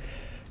 I'm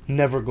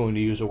never going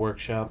to use a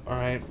workshop,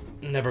 alright?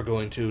 Never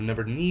going to,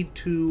 never need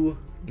to,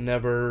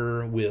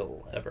 never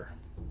will, ever.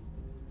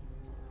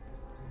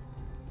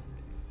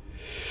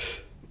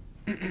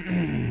 Look at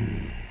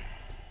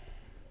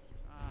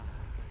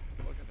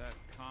that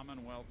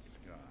Commonwealth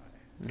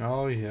sky.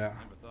 Oh, yeah.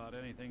 Never thought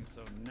anything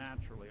so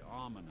naturally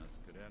ominous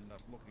could end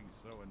up looking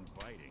so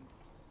inviting.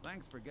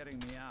 Thanks for getting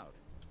me out.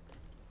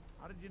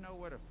 How did you know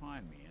where to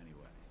find me,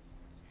 anyway?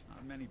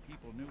 Not many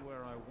people knew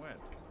where I went.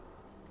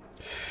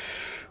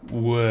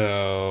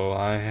 Well,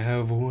 I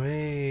have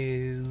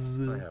ways.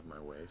 I have my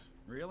ways.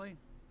 Really?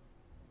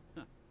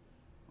 Well,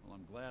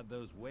 I'm glad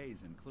those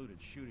ways included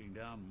shooting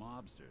down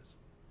mobsters.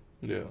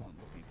 Yeah. I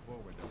wasn't looking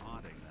forward to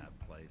haunting that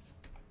place.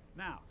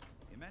 Now,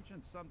 you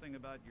mentioned something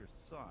about your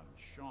son,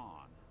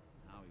 Sean,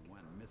 how he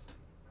went missing.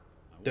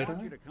 I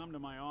want you to come to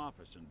my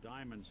office in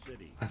Diamond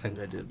City. I think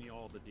I did. Give me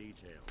all the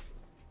details.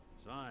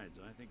 Besides,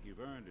 I think you've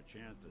earned a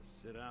chance to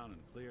sit down and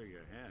clear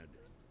your head.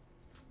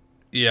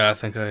 Yeah, I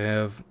think I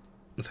have.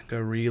 I think I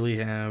really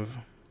have.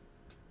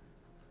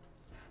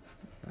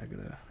 I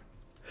gotta...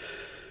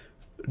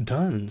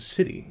 Diamond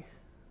City.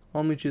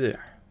 I'll meet you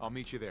there. I'll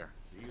meet you there.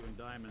 See you in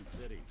Diamond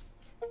City.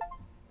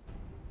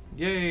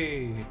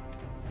 Yay!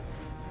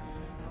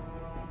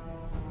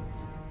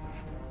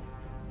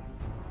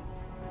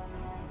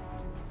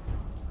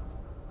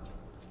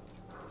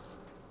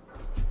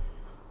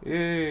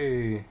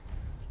 Yay!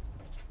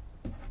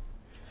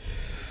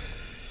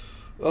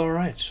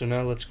 Alright, so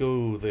now let's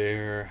go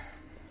there.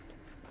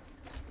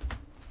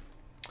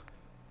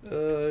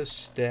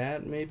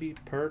 Stat, maybe?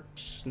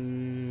 Perks?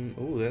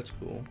 Oh, that's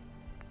cool.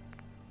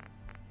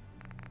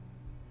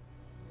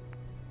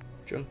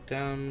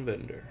 Junktown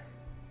vendor.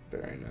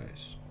 Very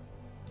nice.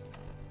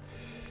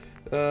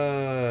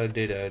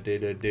 Data.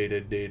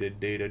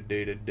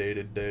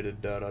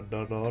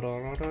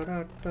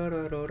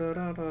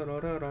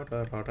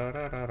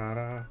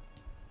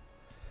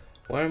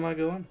 Where am I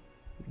going?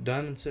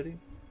 Diamond City?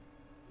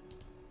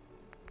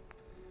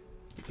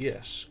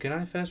 Yes. Can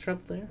I fast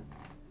travel there?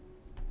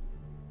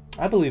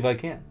 I believe I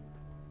can.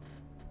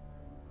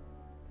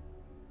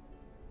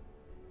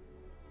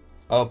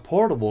 A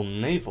portable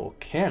naval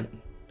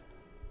cannon.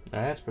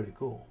 Now that's pretty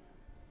cool.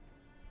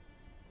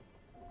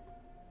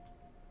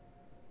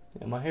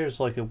 Yeah, my hair's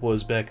like it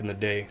was back in the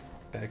day.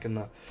 Back in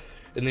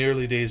the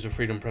early days of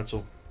Freedom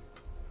Pretzel.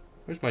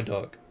 Where's my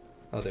dog?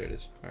 Oh, there it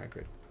is. Alright,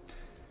 great.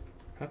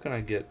 How can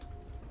I get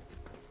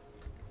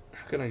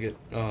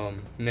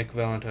Nick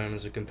Valentine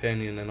as a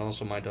companion and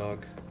also my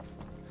dog?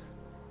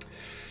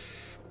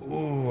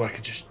 Ooh, I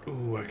could just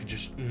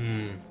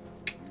You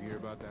hear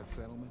about that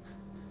settlement?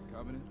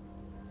 Covenant?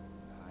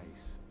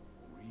 Nice.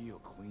 Real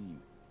clean.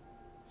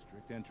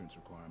 Strict entrance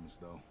requirements,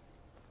 though.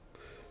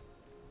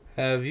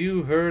 Have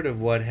you heard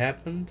of what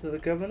happened to the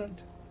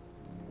Covenant?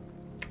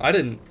 I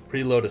didn't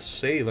reload a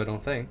save, I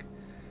don't think.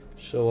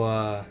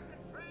 So,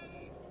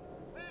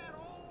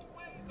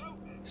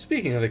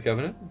 speaking of the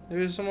Covenant,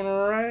 there's someone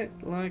right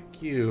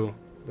like you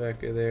back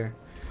there.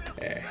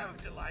 We're so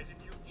delighted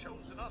you've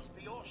chosen us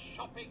for your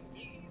shopping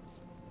needs.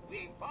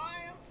 We buy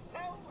and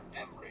sell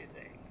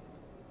everything.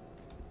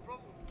 From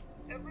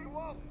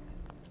everyone.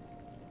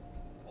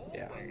 Always.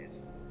 Yeah.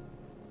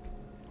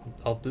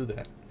 I'll do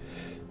that.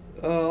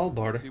 I'll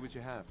barter. See what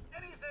you have.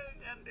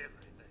 Anything and everything.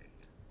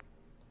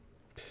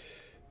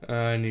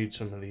 I need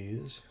some of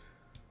these.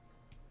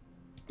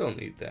 Don't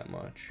need that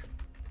much.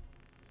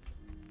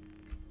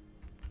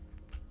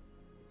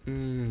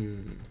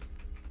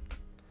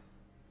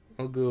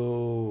 I'll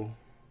go.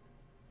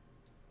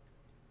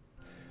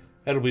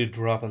 That'll be a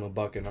drop in the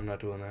bucket. I'm not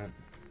doing that.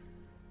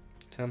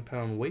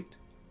 10-pound weight?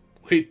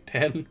 Weight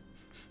 10?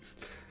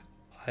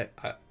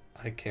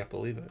 I can't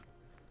believe it.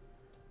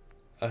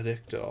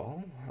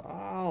 Addictol.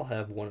 I'll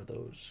have one of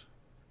those.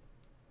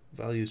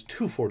 Value's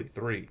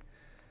 243.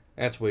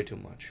 That's way too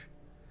much.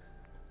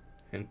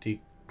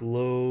 Antique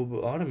Globe.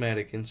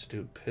 Automatic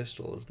Institute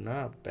pistol is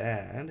not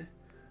bad.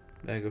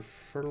 Bag of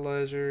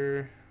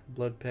fertilizer.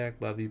 Blood pack.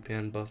 Bobby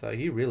pin. Buff out.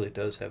 He really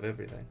does have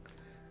everything.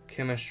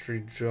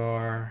 Chemistry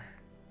jar.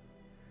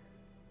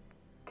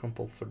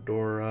 Crumple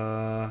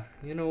fedora.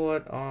 You know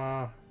what?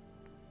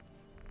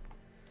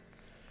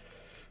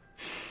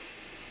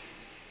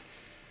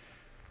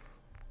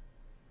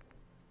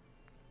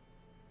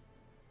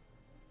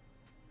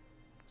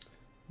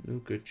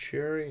 Nuka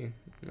cherry.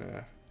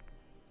 Nah.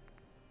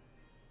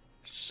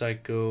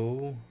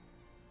 Psycho.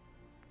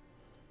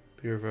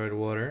 Purified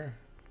water.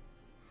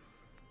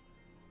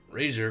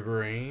 Razor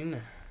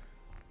grain.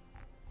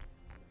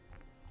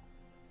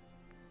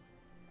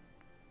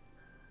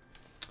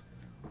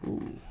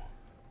 Ooh.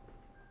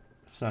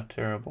 That's not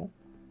terrible.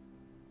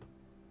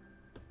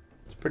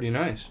 It's pretty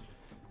nice.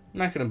 I'm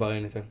not gonna buy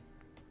anything.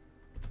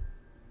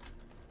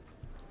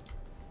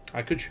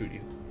 I could shoot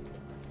you.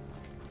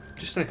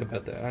 Just think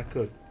about that. I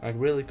could. I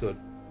really could.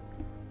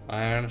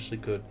 I honestly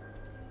could.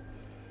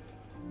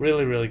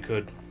 Really, really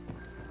could.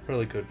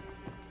 Really could.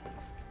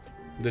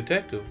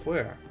 Detective,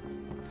 where?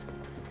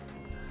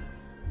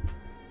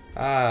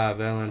 Ah,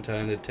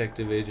 Valentine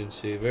Detective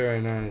Agency. Very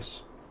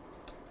nice.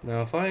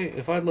 Now, if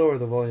I lower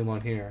the volume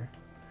on here,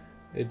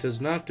 it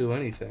does not do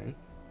anything.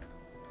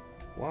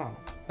 Wow,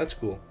 that's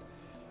cool.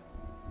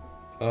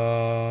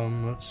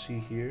 Let's see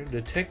here.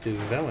 Detective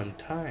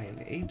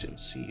Valentine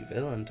Agency.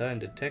 Valentine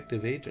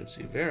Detective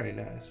Agency. Very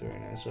nice, very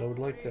nice. I would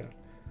like that.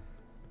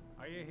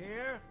 Are you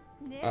here?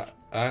 Nick?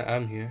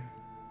 I'm here.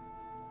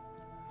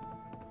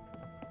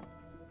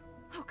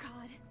 Oh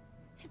God,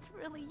 it's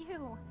really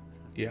you.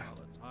 Yeah.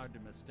 Well, it's hard to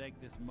mistake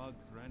this mug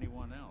for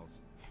anyone else.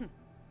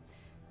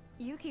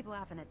 You keep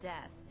laughing at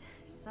death.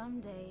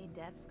 Someday,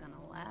 death's gonna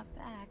laugh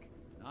back.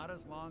 Not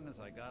as long as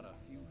I got a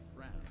few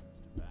friends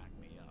to back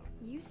me up.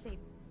 You say...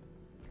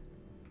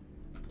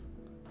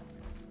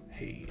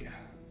 Hey.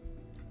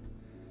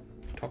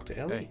 Talk to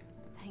Ellie. Hey.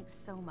 Thanks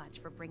so much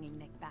for bringing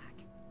Nick back.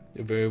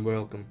 You're very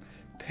welcome.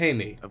 Pay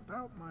me.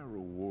 About my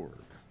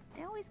reward.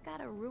 I always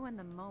gotta ruin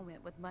the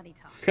moment with money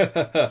talk.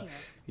 Here,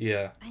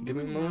 Yeah. I know Give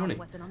me the my amount money.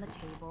 wasn't on the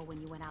table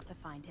when you went out to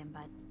find him,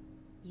 but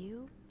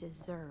you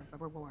deserve a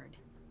reward.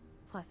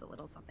 Plus a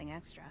little something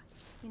extra.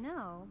 You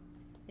know,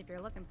 if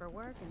you're looking for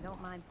work and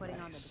don't mind putting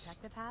on the Nice.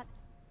 detective hat,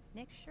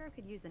 Nick sure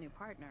could use a new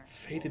partner.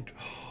 Faded.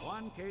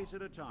 One case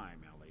at a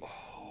time, Ellie.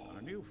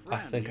 Our new I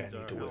friend think I needs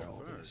need our to wear help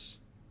all first. this.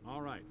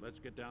 All right, let's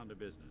get down to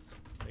business.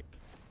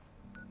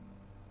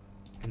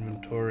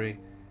 Inventory.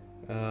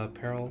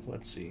 Apparel.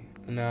 Let's see.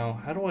 Now,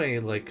 how do I,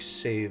 like,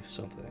 save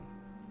something?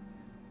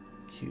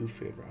 Queue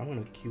favor. I'm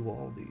gonna queue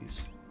all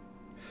these.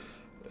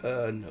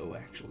 No,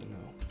 actually,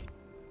 no.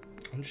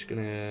 I'm just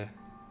gonna...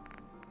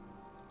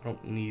 I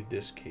don't need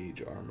this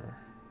cage armor.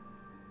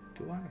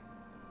 Do I?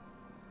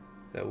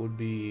 That would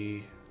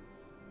be...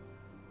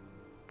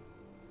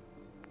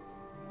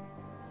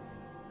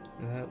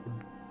 That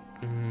would...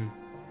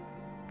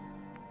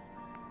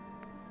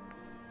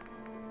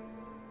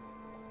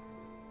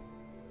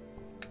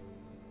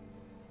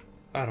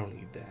 I don't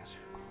need that.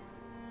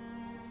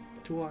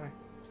 Do I?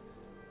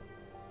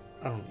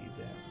 I don't need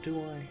that. Do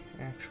I,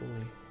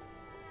 actually?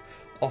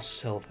 I'll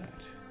sell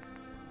that.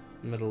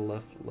 Middle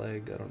left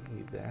leg, I don't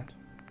need that.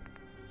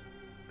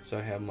 Because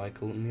I have my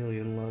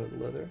chameleon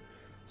leather.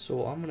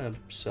 So I'm going to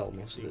sell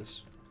most of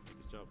this.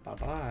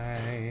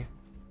 Bye-bye.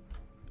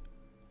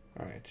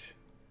 Alright.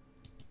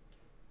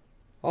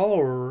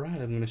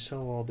 Alright, I'm gonna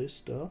sell all this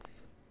stuff.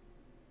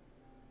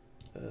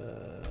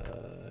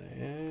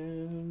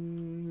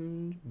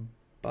 And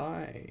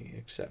buy.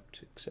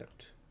 Accept.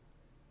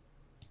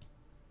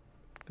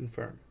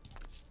 Confirm.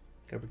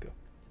 There we go.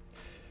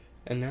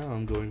 And now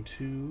I'm going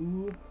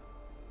to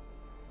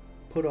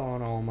put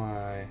on all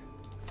my...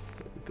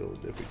 There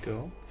we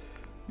go.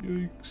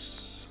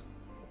 Yikes.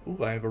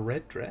 Ooh, I have a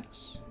red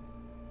dress.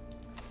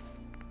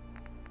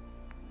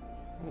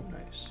 Oh,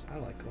 nice. I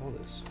like all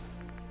this.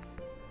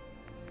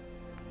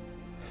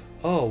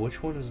 Oh,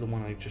 which one is the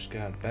one I just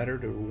got?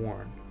 Battered or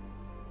worn?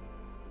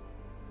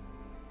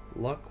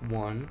 Luck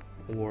 1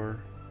 or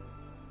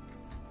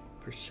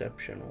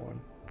Perception 1?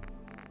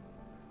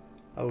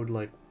 I would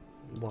like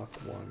Luck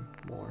 1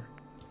 more.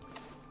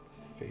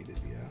 Faded,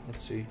 yeah.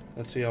 Let's see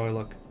how I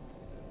look.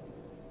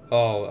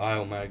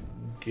 Oh my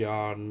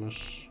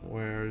goodness.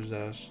 Where is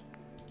this?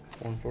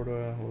 Worn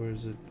fedora? Where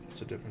is it? What's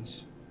the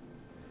difference?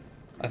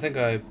 I think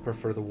I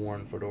prefer the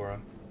worn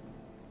fedora.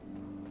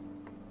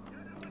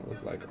 I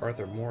look like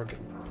Arthur Morgan.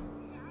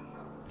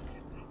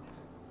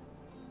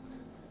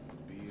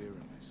 Beer and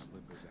my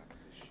slippers after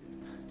this shit.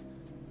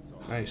 That's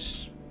all.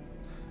 Nice.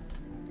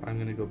 I'm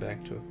gonna go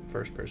back to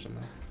first person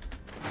now.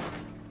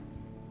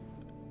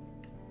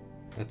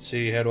 Let's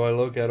see, how do I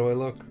look?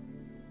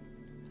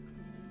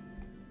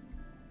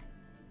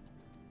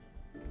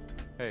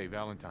 Hey,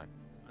 Valentine.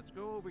 Let's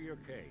go over your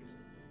case.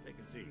 Take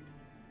a seat.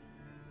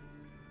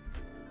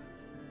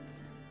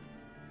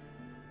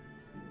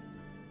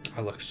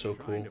 I look so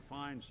cool. Trying to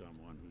find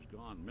someone who's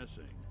gone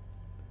missing.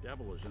 The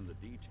devil is in the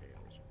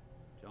details.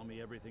 Tell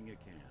me everything you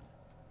can,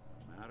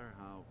 no matter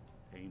how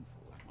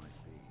painful it might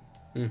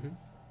be.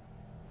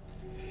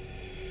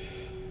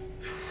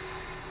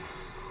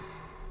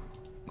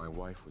 My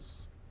wife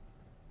was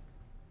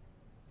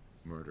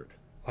murdered.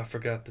 I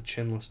forgot the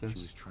chinlessness.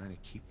 She was trying to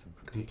keep them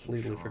from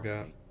Completely taking Sean.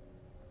 forgot.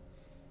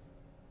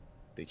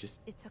 They just...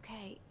 It's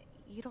okay.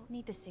 You don't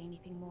need to say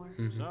anything more.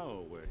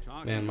 So we're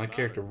talking Man, my about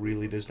character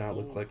really does not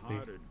look like me.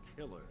 cold-hearted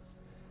killers.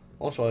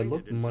 Also, I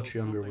look Waited much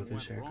until younger something with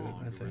this went haircut,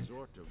 wrong I to think.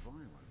 resort to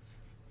violence.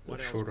 A What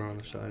little else shorter can on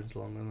you the tell me? sides,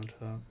 longer on the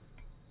top.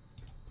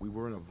 We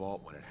were in a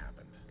vault when it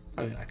happened.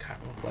 I mean, I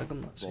kind of look like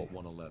him. Let's see. Vault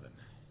 111.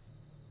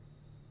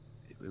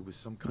 It was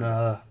some kind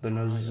Nah, of... the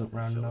nose isn't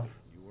round facility. enough.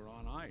 You were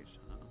on ice,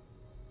 huh?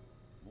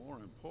 More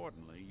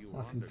importantly, you were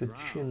I think the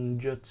underground, chin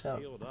juts out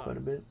sealed quite a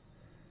up. bit.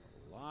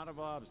 A lot of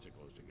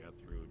obstacles to get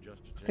through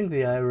just to I take think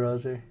the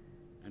eyebrows are...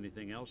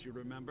 Anything else you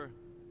remember?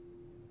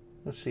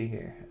 Let's see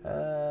here.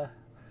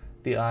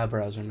 The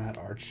eyebrows are not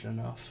arched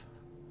enough.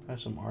 I have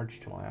some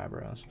arch to my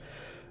eyebrows.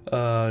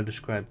 Describe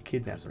There was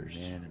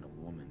kidnappers. a man and a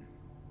woman.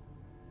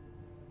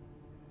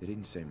 They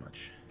didn't say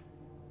much.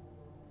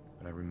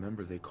 But I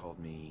remember they called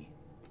me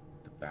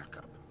the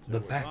backup. The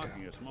We're backup.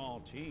 talking a small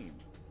team,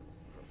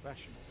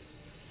 professionals,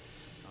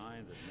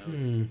 kind that know to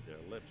keep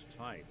their lips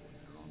tight when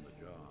they're on the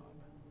job.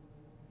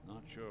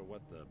 Not sure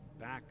what the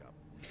backup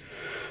means.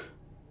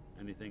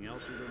 Anything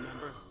else you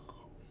remember?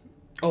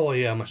 Oh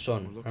yeah, my We're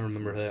son. looking I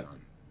remember for his that.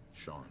 son,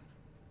 Sean.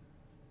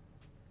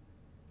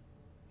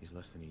 He's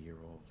less than a year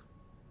old.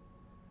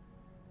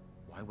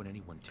 Why would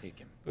anyone take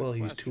him? Well,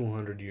 he's question.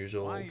 200 years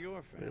old. Why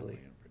your family really.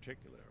 in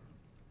particular?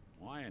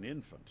 Why an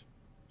infant?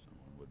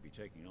 Someone would be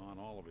taking on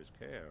all of his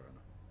care, and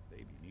a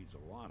baby needs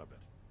a lot of it.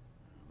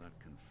 Well, that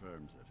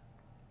confirms it.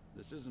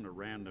 This isn't a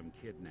random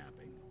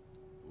kidnapping.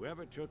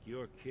 Whoever took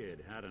your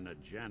kid had an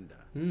agenda.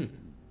 There's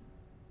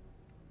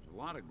a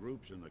lot of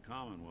groups in the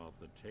Commonwealth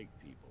that take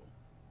people.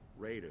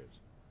 Raiders,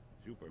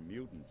 super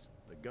mutants,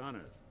 the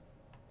Gunners,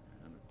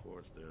 and of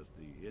course there's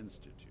the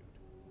Institute.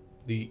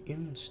 The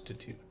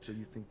Institute. So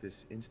you think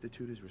this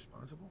institute is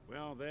responsible?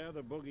 Well, they're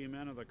the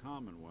boogeymen of the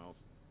Commonwealth.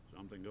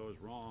 Something goes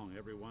wrong,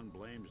 everyone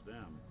blames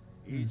them.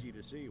 Easy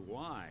to see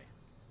why.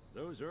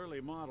 Those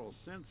early model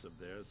synths of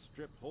theirs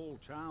strip whole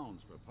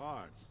towns for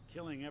parts,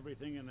 killing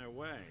everything in their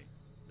way.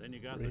 Then you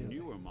got the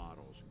newer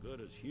models,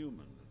 good as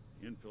human,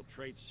 that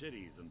infiltrate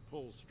cities and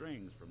pull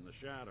strings from the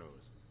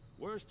shadows.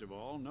 Worst of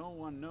all, no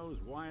one knows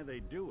why they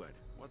do it,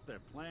 what their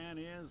plan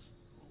is,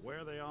 or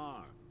where they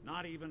are.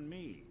 Not even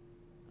me.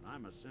 And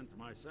I'm a synth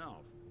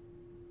myself.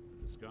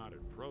 A discarded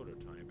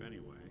prototype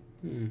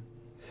anyway.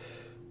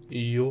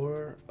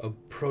 You're a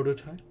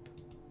prototype?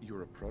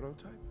 You're a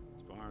prototype?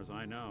 As far as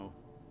I know.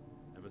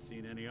 Never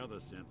seen any other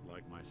synth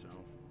like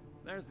myself.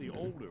 There's the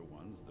older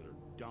ones that are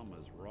dumb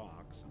as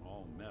rocks and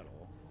all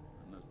metal.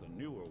 And there's the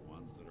newer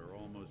ones that are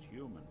almost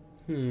human.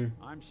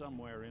 I'm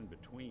somewhere in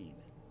between.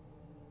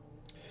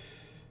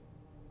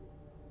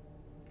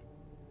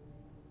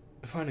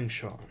 Finding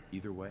Sean.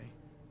 Either way,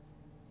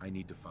 I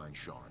need to find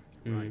Sean.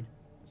 Right.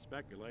 The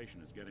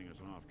speculation is getting us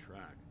off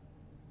track.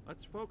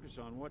 Let's focus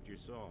on what you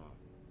saw.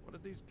 What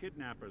did these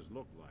kidnappers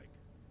look like?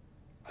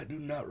 I do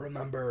not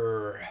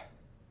remember.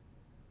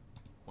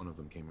 One of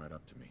them came right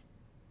up to me.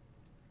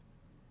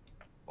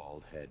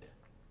 Bald head.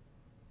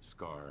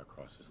 Scar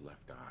across his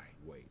left eye.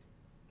 Wait.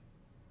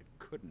 It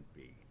couldn't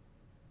be.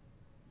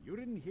 You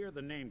didn't hear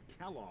the name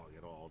Kellogg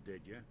at all,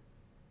 did you?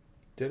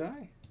 Did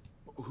I?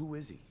 Who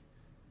is he?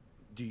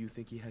 Do you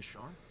think he has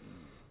Sean?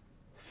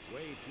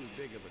 Way too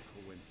big of a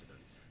coincidence.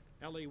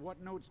 Ellie,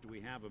 what notes do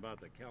we have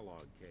about the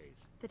Kellogg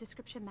case? The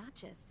description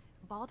matches.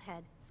 Bald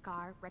head,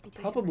 scar,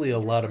 reputation. Probably a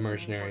lot of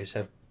mercenaries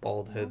have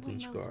bald heads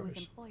and No one knows who his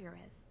scars. employer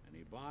is. And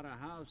he bought a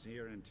house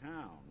here in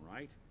town,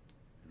 right?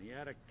 And he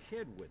had a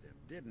kid with him,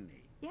 didn't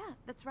he? Yeah,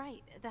 that's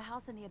right. The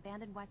house in the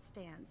abandoned West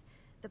Stands.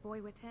 The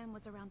boy with him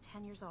was around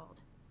 10 years old.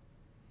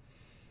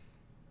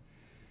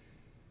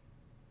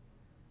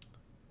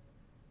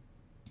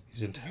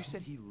 He's in town. You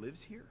said he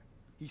lives here?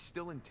 He's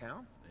still in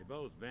town? They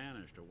both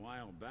vanished a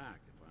while back,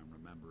 if I'm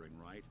remembering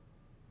right.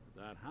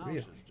 But that house Really?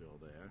 is still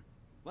there.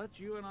 Let's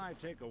you and I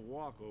take a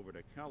walk over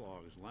to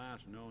Kellogg's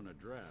last known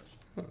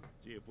address.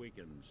 See if we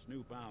can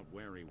snoop out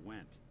where he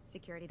went.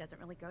 Security doesn't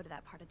really go to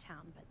that part of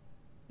town, but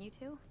you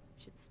two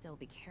should still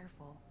be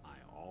careful. I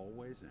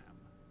always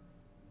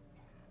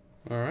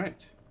am. All right.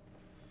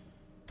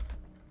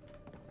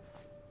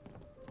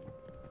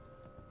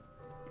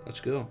 Let's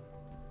go.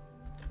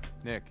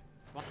 Nick.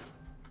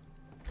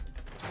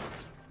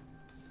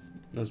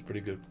 That's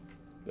pretty good.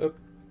 Oh.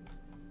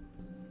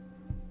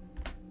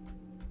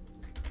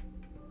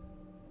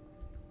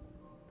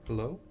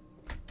 Hello?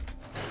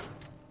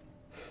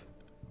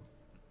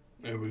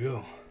 There we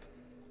go.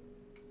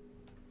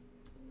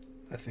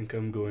 I think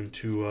I'm going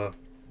to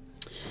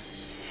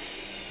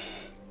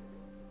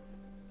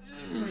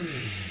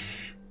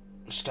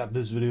stop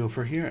this video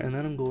for here, and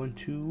then I'm going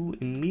to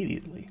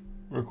immediately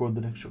record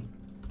the next one.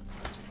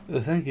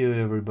 Thank you,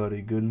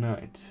 everybody. Good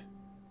night.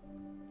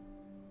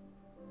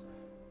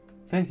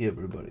 Thank you,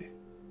 everybody.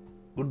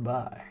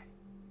 Goodbye.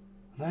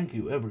 Thank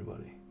you,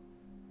 everybody.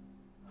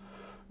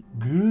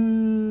 Good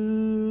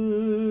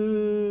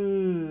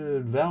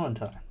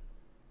Valentine.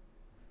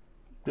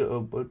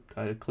 Oh, but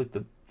I clicked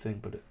the thing,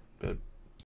 but